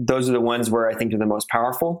 but those are the ones where I think are the most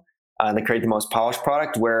powerful. They create the most polished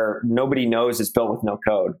product where nobody knows it's built with no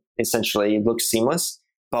code. Essentially, it looks seamless.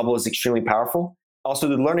 Bubble is extremely powerful. Also,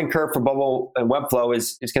 the learning curve for Bubble and Webflow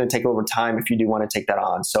is going to take a little time if you do want to take that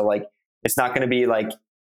on. So like, it's not going to be like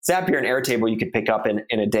Zapier and Airtable you could pick up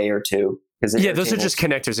in a day or two. Yeah, those are just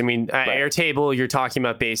connectors. I mean, right. Airtable, you're talking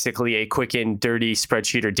about basically a quick and dirty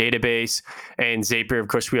spreadsheet or database. And Zapier, of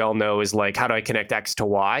course, we all know is like, how do I connect X to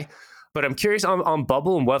Y? But I'm curious on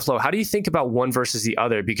Bubble and Webflow, how do you think about one versus the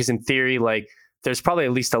other? Because in theory, like, there's probably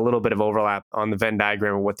at least a little bit of overlap on the Venn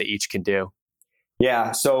diagram of what they each can do.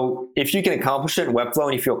 Yeah. So if you can accomplish it in Webflow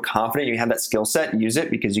and you feel confident you have that skill set, use it,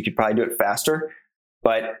 because you could probably do it faster.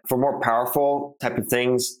 But for more powerful type of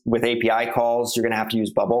things with API calls, you're going to have to use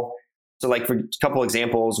Bubble. So like for a couple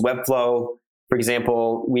examples, Webflow, for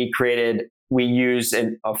example, we used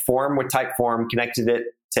a form with Typeform, connected it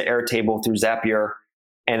to Airtable through Zapier,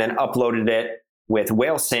 and then uploaded it with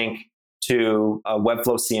WhaleSync to a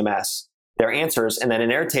Webflow CMS, their answers. And then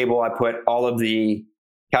in Airtable, I put all of the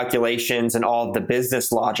calculations and all of the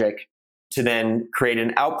business logic to then create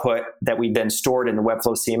an output that we then stored in the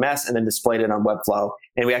Webflow CMS and then displayed it on Webflow.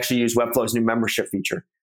 And we actually used Webflow's new membership feature.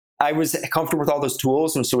 I was comfortable with all those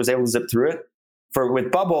tools and so was able to zip through it.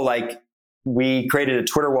 With Bubble, like, we created a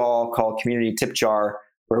Twitter wall called Community Tip Jar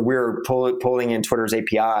where we were pulling in Twitter's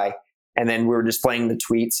API, and then we were displaying the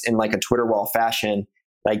tweets in like a Twitter wall fashion.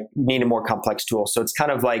 Like, we need a more complex tool. So it's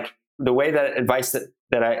kind of like the way that advice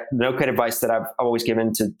no-code advice that I've always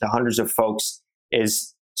given to hundreds of folks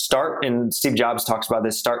is start, and Steve Jobs talks about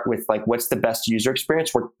this, start with like, what's the best user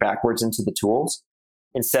experience, work backwards into the tools,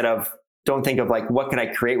 instead of, don't think of like, what can I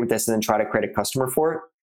create with this and then try to create a customer for it.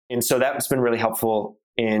 And so that's been really helpful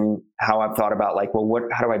in how I've thought about like, well,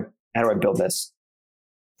 how do I build this?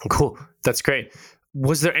 Cool. That's great.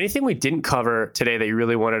 Was there anything we didn't cover today that you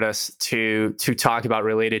really wanted us to talk about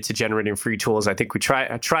related to generating free tools? I think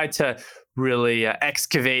I tried to really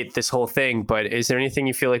excavate this whole thing, but is there anything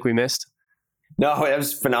you feel like we missed? No, it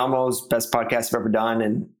was phenomenal. It was the best podcast I've ever done.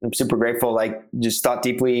 And I'm super grateful. Like, just thought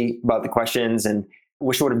deeply about the questions and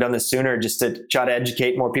wish I would have done this sooner, just to try to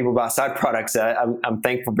educate more people about side products. I'm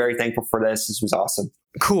thankful, very thankful for this. This was awesome.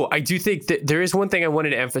 Cool. I do think that there is one thing I wanted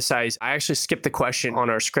to emphasize. I actually skipped the question on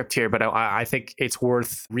our script here, but I think it's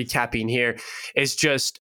worth recapping here. Is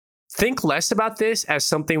just think less about this as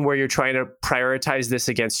something where you're trying to prioritize this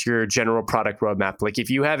against your general product roadmap. Like, if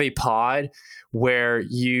you have a pod where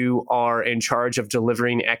you are in charge of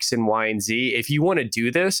delivering X and Y and Z, if you want to do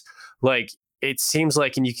this, like, it seems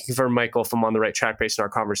like, and you can confirm, Michael, if I'm on the right track based on our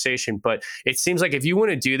conversation, but it seems like if you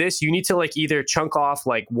want to do this, you need to like either chunk off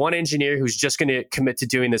like one engineer who's just going to commit to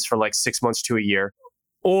doing this for like 6 months to a year,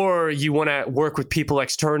 or you want to work with people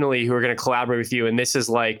externally who are going to collaborate with you. And this is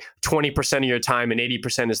like 20% of your time and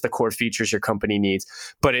 80% is the core features your company needs.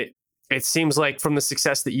 But it seems like from the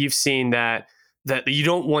success that you've seen that you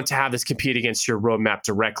don't want to have this compete against your roadmap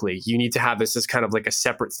directly. You need to have this as kind of like a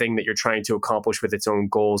separate thing that you're trying to accomplish with its own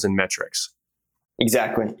goals and metrics.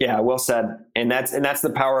 Exactly. Yeah, well said. And that's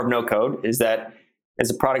the power of no code, is that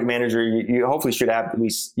as a product manager, you hopefully should have at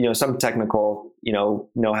least, some technical,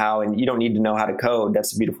 know-how, and you don't need to know how to code.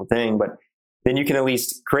 That's a beautiful thing. But then you can at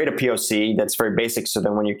least create a POC that's very basic. So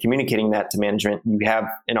then when you're communicating that to management, you have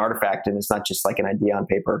an artifact and it's not just like an idea on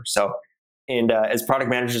paper. So, and as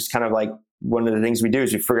product managers, kind of like one of the things we do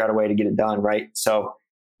is we figure out a way to get it done, right? So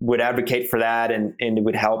would advocate for that, and it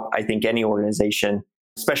would help, I think, any organization,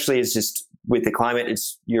 especially as just with the climate,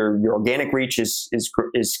 it's your organic reach is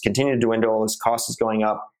continuing to dwindle as cost is going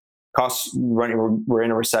up. We're in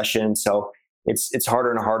a recession, so it's harder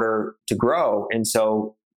and harder to grow. And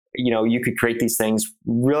so, you could create these things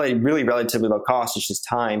really, really relatively low cost. It's just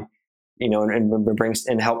time,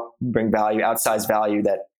 and help bring value, outsized value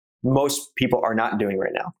that most people are not doing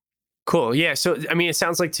right now. Cool. Yeah. So, I mean, it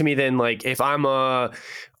sounds like to me then, like, if I'm a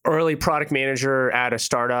early product manager at a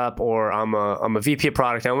startup, or I'm a VP of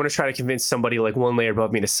product, I want to try to convince somebody like one layer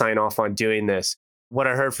above me to sign off on doing this. What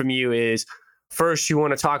I heard from you is, first, you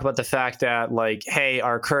want to talk about the fact that, like, hey,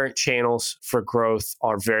 our current channels for growth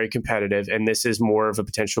are very competitive, and this is more of a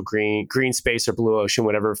potential green space or blue ocean,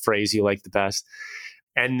 whatever phrase you like the best.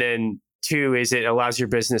 And then two is it allows your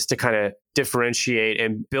business to kind of differentiate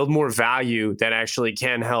and build more value that actually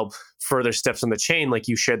can help further steps on the chain. Like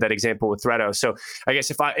you shared that example with Threado. So I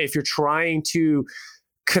guess if you're trying to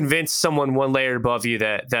convince someone one layer above you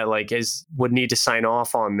that like would need to sign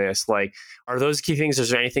off on this, like, are those key things? Is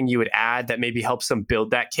there anything you would add that maybe helps them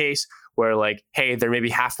build that case where like, hey, they're maybe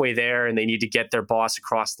halfway there and they need to get their boss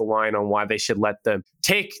across the line on why they should let them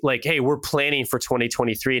take, like, hey, we're planning for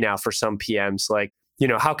 2023 now for some PMs. Like,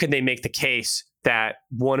 how can they make the case that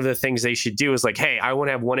one of the things they should do is like, hey, I want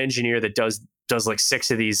to have one engineer that does like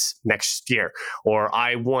 6 of these next year, or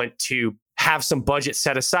I want to have some budget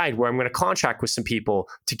set aside where I'm going to contract with some people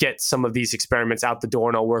to get some of these experiments out the door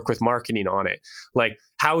and I'll work with marketing on it. Like,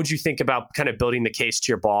 how would you think about kind of building the case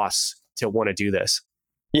to your boss to want to do this?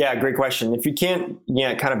 Yeah, great question. If you can't,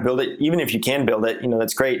 kind of build it, even if you can build it,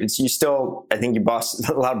 that's great. It's I think your boss,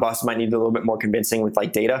 a lot of bosses might need a little bit more convincing with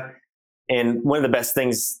like data. And one of the best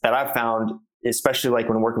things that I've found, especially like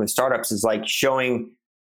when working with startups, is like showing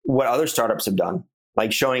what other startups have done,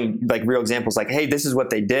 like showing like real examples, like, hey, this is what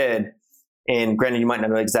they did. And granted, you might not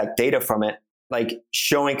know the exact data from it, like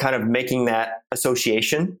showing kind of making that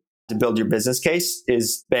association to build your business case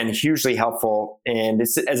has been hugely helpful. And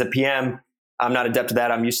it's, as a PM, I'm not adept to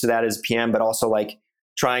that. I'm used to that as a PM, but also like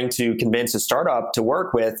trying to convince a startup to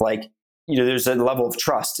work with, like, there's a level of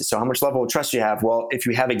trust. So how much level of trust do you have? Well, if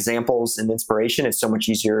you have examples and inspiration, it's so much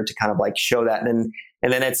easier to kind of like show that. And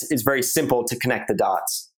then it's very simple to connect the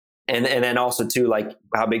dots. And then also too, like,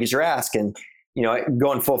 how big is your ask? And,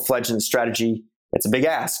 going full fledged in the strategy, it's a big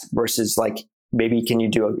ask versus like, maybe can you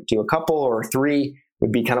do a couple or 3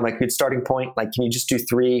 would be kind of like a good starting point. Like, can you just do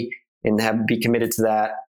 3 and be committed to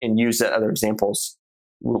that and use the other examples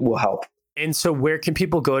will help. And so where can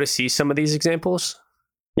people go to see some of these examples?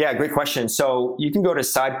 Yeah, great question. So you can go to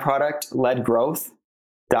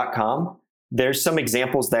sideproductledgrowth.com. There's some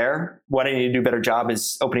examples there. What I need to do a better job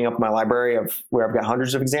is opening up my library of where I've got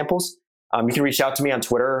hundreds of examples. You can reach out to me on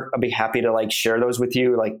Twitter. I'll be happy to like share those with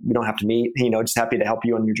you. Like, we don't have to meet, just happy to help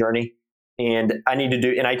you on your journey. And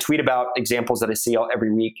I tweet about examples that I see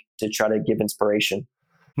every week to try to give inspiration.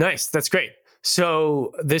 Nice. That's great.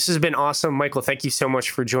 So this has been awesome. Michael, thank you so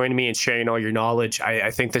much for joining me and sharing all your knowledge. I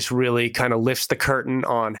think this really kind of lifts the curtain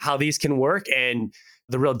on how these can work and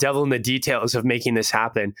the real devil in the details of making this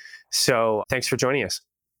happen. So thanks for joining us.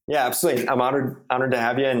 Yeah, absolutely. I'm honored to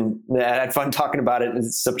have you, and I had fun talking about it. It's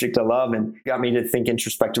a subject I love and got me to think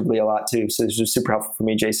introspectively a lot too. So this was super helpful for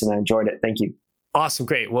me, Jason. I enjoyed it. Thank you. Awesome.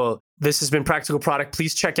 Great. Well, this has been Practical Product.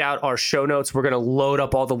 Please check out our show notes. We're going to load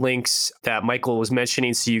up all the links that Michael was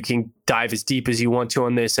mentioning so you can dive as deep as you want to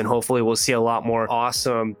on this. And hopefully we'll see a lot more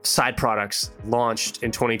awesome side products launched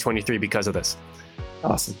in 2023 because of this.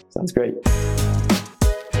 Awesome. Sounds great.